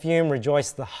and perfume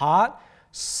rejoice the heart,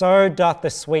 so doth the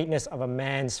sweetness of a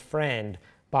man's friend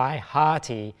by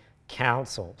hearty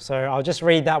counsel. So I'll just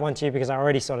read that one to you because I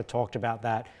already sort of talked about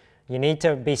that. You need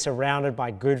to be surrounded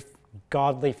by good,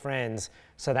 godly friends,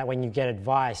 so that when you get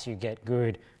advice, you get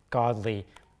good, godly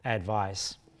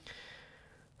advice.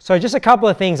 So just a couple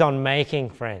of things on making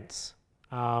friends.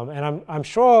 And I'm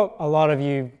sure a lot of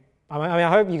you, I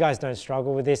hope you guys don't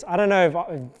struggle with this. I don't know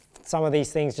if some of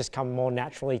these things just come more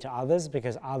naturally to others,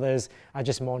 because others are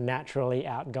just more naturally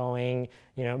outgoing,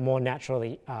 more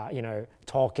naturally,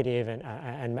 talkative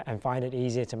and find it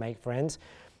easier to make friends.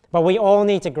 But we all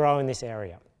need to grow in this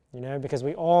area, because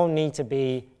we all need to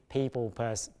be people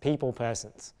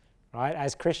persons, right,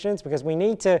 as Christians, because we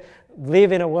need to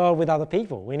live in a world with other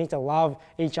people. We need to love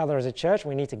each other as a church.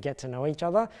 We need to get to know each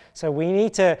other. So we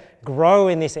need to grow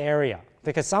in this area,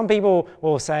 because some people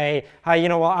will say, hey,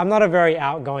 I'm not a very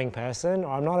outgoing person,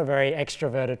 or I'm not a very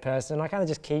extroverted person. I kind of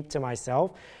just keep to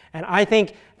myself. And I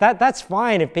think that's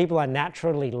fine if people are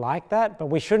naturally like that, but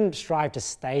we shouldn't strive to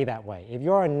stay that way. If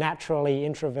you're a naturally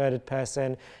introverted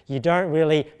person, you don't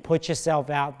really put yourself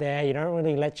out there, you don't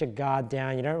really let your guard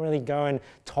down, you don't really go and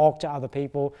talk to other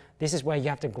people, this is where you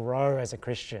have to grow as a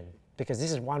Christian, because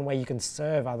this is one way you can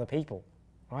serve other people,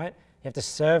 right? You have to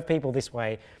serve people this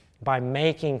way by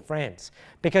making friends.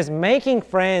 Because making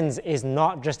friends is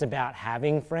not just about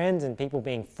having friends and people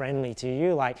being friendly to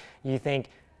you. Like you think,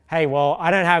 hey, well, I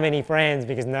don't have any friends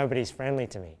because nobody's friendly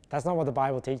to me. That's not what the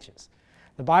Bible teaches.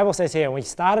 The Bible says here, and we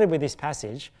started with this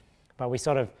passage, but we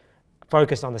sort of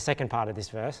focused on the second part of this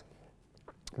verse.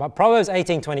 But Proverbs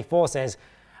 18:24 says,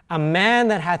 a man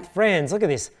that hath friends, look at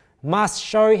this, must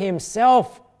show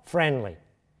himself friendly.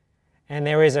 And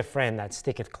there is a friend that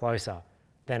sticketh closer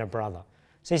than a brother.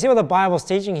 So you see what the Bible's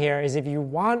teaching here is if you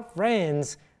want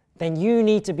friends, then you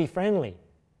need to be friendly,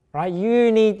 right?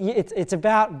 It's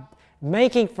about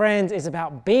making friends, it's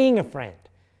about being a friend.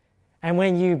 And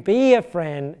when you be a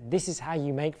friend, this is how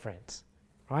you make friends,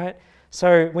 right?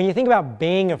 So when you think about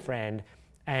being a friend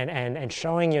and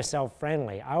showing yourself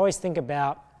friendly, I always think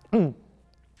about,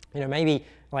 maybe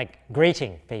like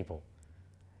greeting people.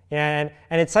 And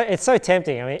it's so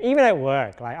tempting. I mean, even at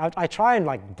work, like I try and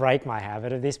like break my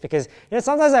habit of this because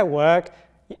sometimes at work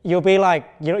you'll be like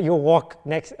you'll walk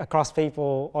across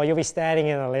people, or you'll be standing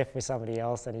in a lift with somebody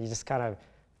else, and you just kind of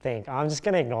think, I'm just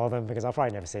going to ignore them because I'll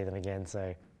probably never see them again.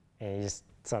 So you just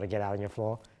sort of get out on your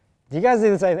floor. Do you guys do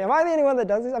the same thing? Am I the only one that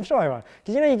does this? I'm sure I am.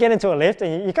 Because you get into a lift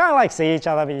and you kind of like see each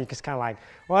other, but you just kind of like,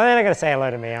 well, they're not going to say hello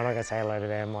to me. I'm not going to say hello to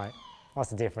them. Like, what's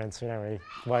the difference? We don't really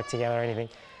work together or anything.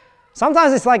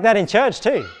 Sometimes it's like that in church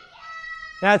too.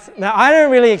 Now I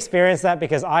don't really experience that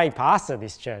because I pastor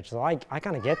this church, so I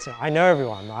kind of get to it. I know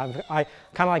everyone. I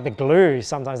kind of like the glue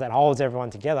sometimes that holds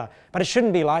everyone together, but it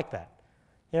shouldn't be like that.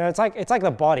 It's like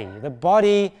the body. The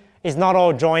body is not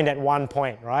all joined at one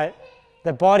point, right?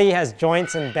 The body has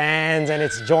joints and bands, and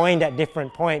it's joined at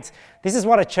different points. This is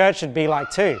what a church should be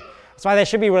like too. That's why there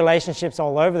should be relationships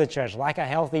all over the church, like a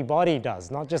healthy body does.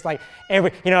 Not just like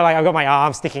like I've got my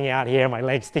arm sticking out here, my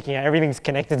legs sticking out, everything's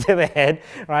connected to the head,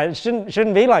 right? It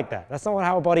shouldn't be like that. That's not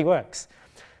how a body works.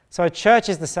 So a church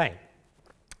is the same.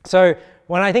 So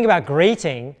when I think about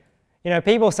greeting,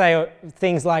 people say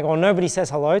things like, well, nobody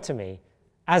says hello to me,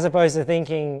 as opposed to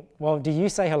thinking, well, do you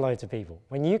say hello to people?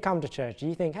 When you come to church, do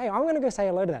you think, hey, I'm going to go say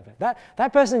hello to that person?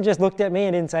 That person just looked at me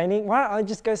and didn't say anything. Why don't I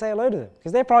just go say hello to them?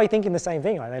 Because they're probably thinking the same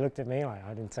thing. Like they looked at me, like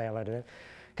I didn't say hello to them.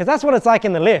 Because that's what it's like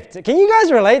in the lift. Can you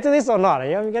guys relate to this or not?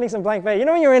 I'm getting some blank face.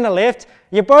 When you're in a lift,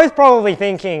 you're both probably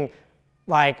thinking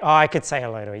like, oh, I could say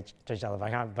hello to each other, but I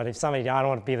can't. But if somebody, I don't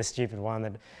want to be the stupid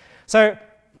one. So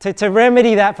to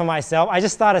remedy that for myself, I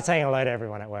just started saying hello to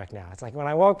everyone at work now. It's like when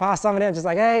I walk past somebody, I'm just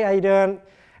like, hey, how you doing?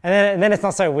 And then it's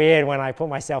not so weird when I put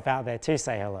myself out there to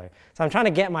say hello. So I'm trying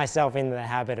to get myself into the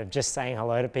habit of just saying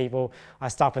hello to people. I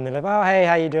stop in the lift, oh, hey,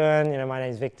 how you doing? My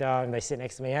name's Victor, and they sit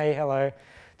next to me, hey, hello.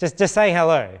 Just saying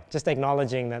hello, just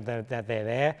acknowledging that they're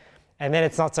there. And then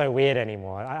it's not so weird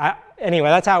anymore. Anyway,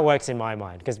 that's how it works in my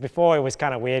mind. Because before it was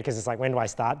kind of weird because it's like, when do I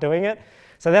start doing it?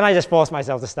 So then I just forced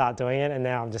myself to start doing it, and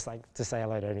now I'm just like, to say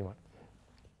hello to anyone.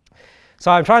 So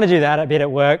I'm trying to do that a bit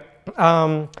at work.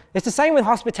 It's the same with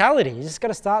hospitality. You just got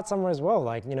to start somewhere as well.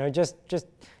 Like, if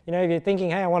you're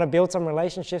thinking, hey, I want to build some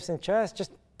relationships in church,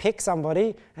 just pick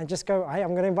somebody and just go, hey,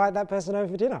 I'm going to invite that person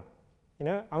over for dinner.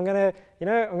 I'm going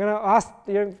to ask,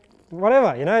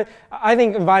 whatever, I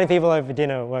think inviting people over for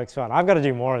dinner works fine. I've got to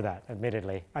do more of that,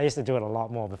 admittedly. I used to do it a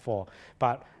lot more before.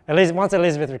 But once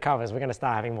Elizabeth recovers, we're going to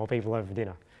start having more people over for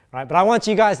dinner, right? But I want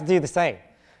you guys to do the same.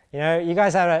 You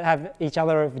guys have each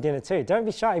other over for dinner too. Don't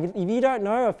be shy. If you don't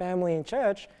know a family in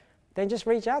church, then just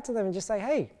reach out to them and just say,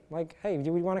 hey,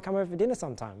 do we want to come over for dinner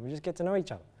sometime? We just get to know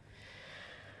each other.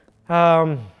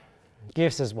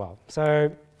 Gifts as well.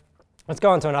 So let's go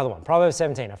on to another one. Proverbs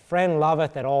 17, a friend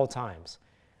loveth at all times,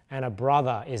 and a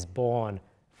brother is born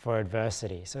for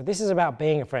adversity. So this is about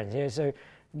being a friend. So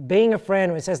being a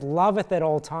friend, it says loveth at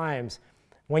all times.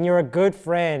 When you're a good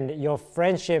friend, your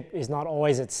friendship is not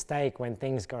always at stake when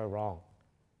things go wrong.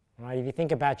 Right? If you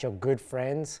think about your good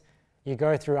friends, you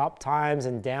go through up times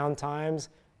and down times,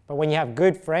 but when you have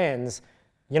good friends,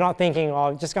 you're not thinking,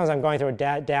 oh, just because I'm going through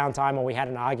a down time or we had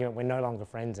an argument, we're no longer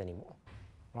friends anymore.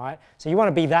 Right? So you want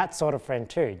to be that sort of friend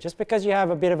too. Just because you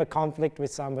have a bit of a conflict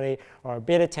with somebody or a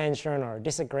bit of tension or a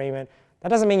disagreement, that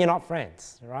doesn't mean you're not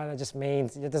friends. Right? It doesn't mean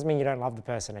you don't love the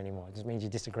person anymore. It just means you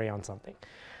disagree on something.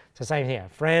 So same here,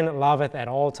 friend loveth at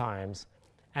all times,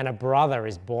 and a brother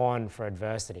is born for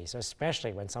adversity. So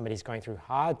especially when somebody's going through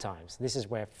hard times, this is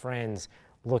where friends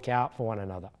look out for one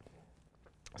another.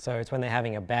 So it's when they're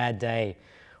having a bad day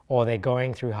or they're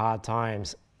going through hard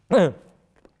times. Let's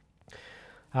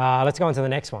go on to the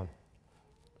next one.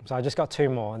 So I just got two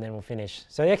more and then we'll finish.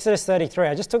 So Exodus 33,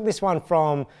 I just took this one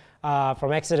from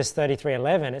Exodus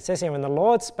 33:11. It says here, when the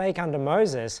Lord spake unto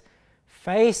Moses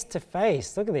face to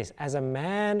face, look at this, as a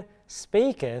man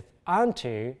speaketh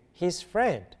unto his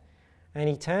friend. And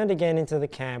he turned again into the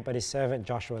camp, but his servant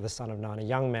Joshua the son of Nun, a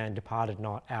young man, departed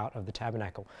not out of the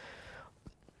tabernacle.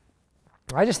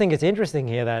 I just think it's interesting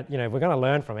here that, if we're going to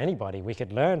learn from anybody, we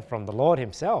could learn from the Lord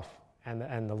himself.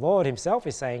 And the Lord himself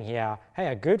is saying here, hey,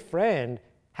 a good friend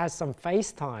has some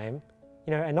face time,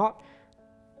 and not,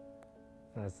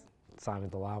 there's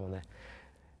Simon's alarm on there,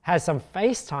 has some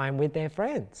face time with their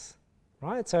friends,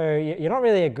 right? So you're not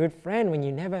really a good friend when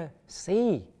you never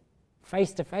see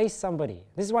face-to-face somebody.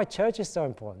 This is why church is so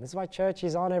important. This is why church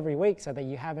is on every week, so that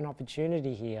you have an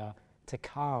opportunity here to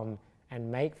come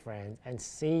and make friends and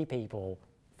see people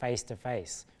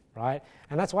face-to-face, right?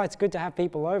 And that's why it's good to have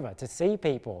people over, to see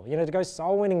people, to go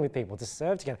soul winning with people, to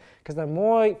serve together. Because the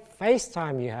more face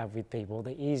time you have with people,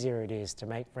 the easier it is to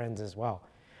make friends as well.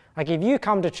 Like if you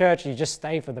come to church, you just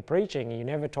stay for the preaching and you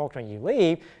never talk when you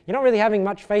leave, you're not really having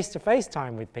much face-to-face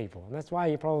time with people. And that's why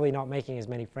you're probably not making as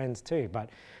many friends too. But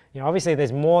obviously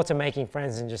there's more to making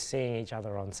friends than just seeing each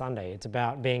other on Sunday. It's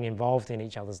about being involved in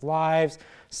each other's lives,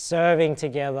 serving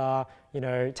together,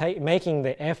 making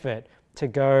the effort to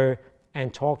go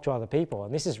and talk to other people.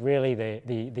 And this is really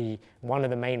the one of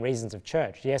the main reasons of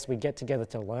church. Yes, we get together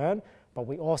to learn, but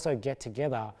we also get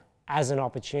together as an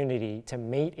opportunity to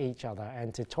meet each other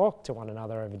and to talk to one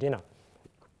another over dinner.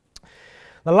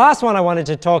 The last one I wanted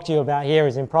to talk to you about here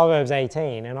is in Proverbs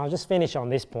 18, and I'll just finish on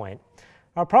this point.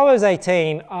 Proverbs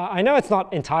 18, I know it's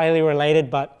not entirely related,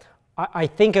 but I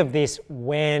think of this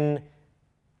when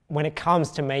it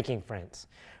comes to making friends.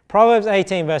 Proverbs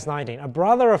 18 verse 19, a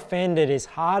brother offended is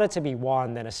harder to be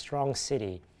won than a strong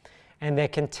city, and their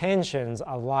contentions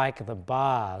are like the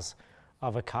bars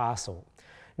of a castle.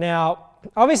 Now,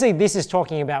 obviously this is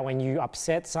talking about when you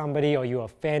upset somebody or you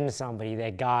offend somebody,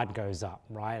 their guard goes up,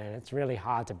 right? And it's really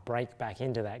hard to break back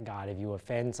into that guard if you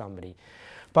offend somebody.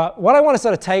 But what I want to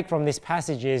sort of take from this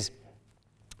passage is,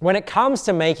 when it comes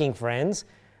to making friends,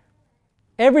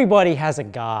 everybody has a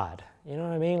guard, you know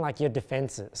what I mean? Like your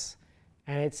defenses.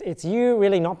 And it's you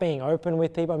really not being open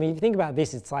with people. I mean, if you think about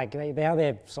this, it's like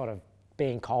they're sort of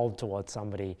being cold towards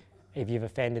somebody if you've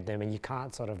offended them and you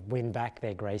can't sort of win back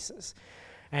their graces.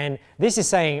 And this is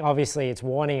saying, obviously, it's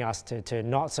warning us to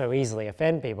not so easily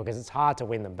offend people, because it's hard to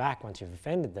win them back once you've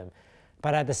offended them.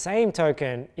 But at the same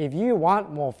token, if you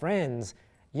want more friends,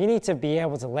 you need to be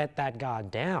able to let that guard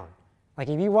down. Like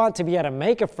if you want to be able to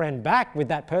make a friend back with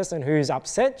that person who's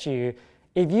upset you,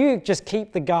 if you just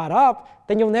keep the guard up,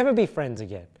 then you'll never be friends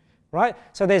again, right?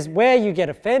 So there's where you get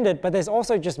offended, but there's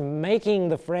also just making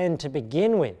the friend to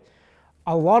begin with.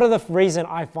 A lot of the reason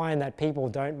I find that people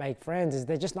don't make friends is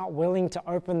they're just not willing to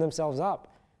open themselves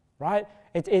up, right?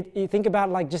 You think about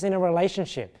like just in a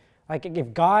relationship. Like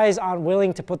if guys aren't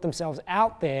willing to put themselves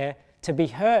out there to be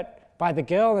hurt by the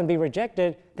girl and be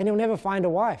rejected, then he'll never find a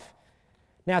wife.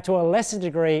 Now, to a lesser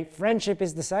degree, friendship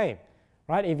is the same,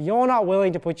 right? If you're not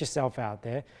willing to put yourself out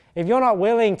there, if you're not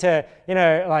willing to,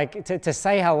 to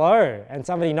say hello and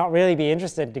somebody not really be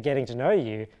interested in getting to know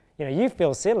you, you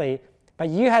feel silly, but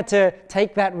you had to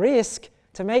take that risk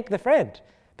to make the friend.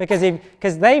 Because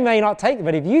they may not take it,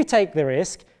 but if you take the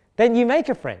risk, then you make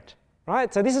a friend,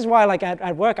 right? So this is why, like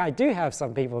at work, I do have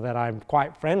some people that I'm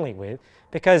quite friendly with,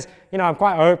 because I'm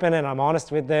quite open and I'm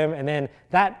honest with them, and then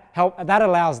that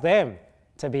allows them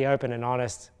to be open and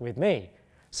honest with me.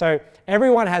 So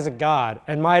everyone has a guard,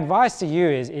 and my advice to you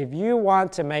is, if you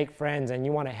want to make friends and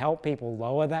you want to help people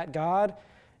lower that guard,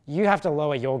 you have to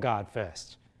lower your guard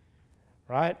first,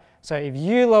 right? So if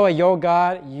you lower your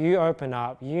guard, you open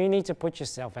up, you need to put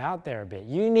yourself out there a bit.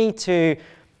 You need to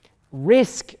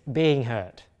risk being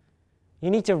hurt. You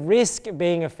need to risk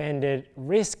being offended,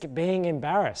 risk being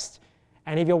embarrassed.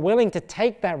 And if you're willing to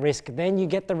take that risk, then you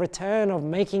get the return of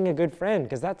making a good friend,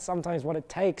 because that's sometimes what it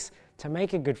takes to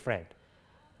make a good friend,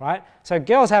 right? So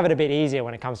girls have it a bit easier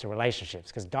when it comes to relationships,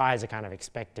 because guys are kind of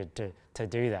expected to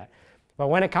do that. But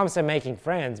when it comes to making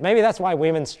friends, maybe that's why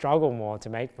women struggle more to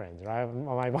make friends, right?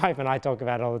 My wife and I talk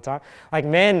about it all the time. Like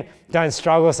men don't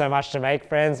struggle so much to make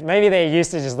friends. Maybe they're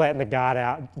used to just letting the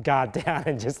guard down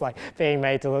and just like being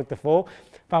made to look the fool.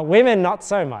 But women, not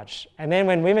so much. And then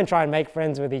when women try and make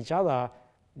friends with each other,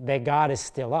 their guard is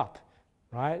still up,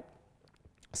 right?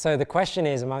 So the question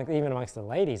is, even amongst the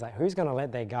ladies, like who's going to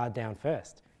let their guard down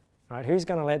first, right? Who's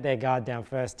going to let their guard down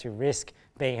first to risk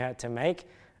being hurt to make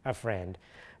a friend?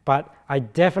 But I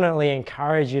definitely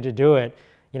encourage you to do it,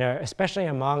 especially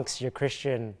amongst your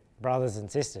Christian brothers and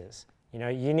sisters.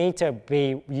 You need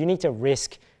to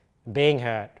risk being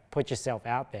hurt, put yourself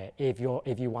out there if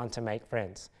you want to make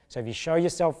friends. So if you show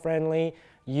yourself friendly,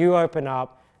 you open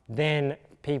up, then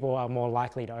people are more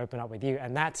likely to open up with you,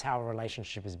 and that's how a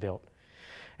relationship is built.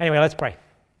 Anyway, let's pray.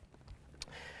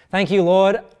 Thank you,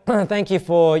 Lord. Thank you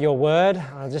for your word.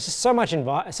 There's just so much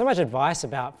advice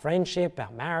about friendship,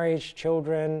 about marriage,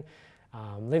 children,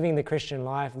 living the Christian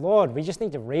life. Lord, we just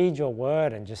need to read your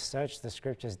word and just search the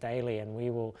scriptures daily, and we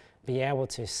will be able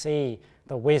to see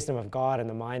the wisdom of God and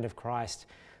the mind of Christ.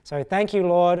 So thank you,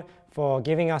 Lord, for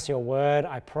giving us your word.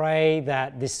 I pray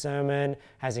that this sermon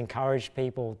has encouraged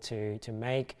people to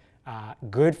make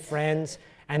good friends,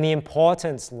 and the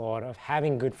importance, Lord, of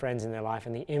having good friends in their life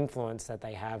and the influence that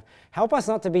they have. Help us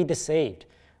not to be deceived.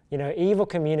 You know, evil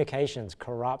communications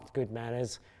corrupt good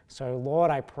manners. So, Lord,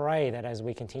 I pray that as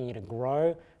we continue to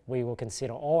grow, we will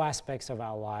consider all aspects of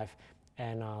our life.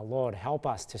 And, Lord, help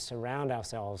us to surround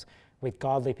ourselves with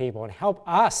godly people and help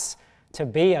us to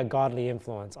be a godly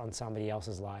influence on somebody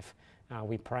else's life.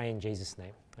 We pray in Jesus'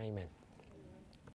 name. Amen.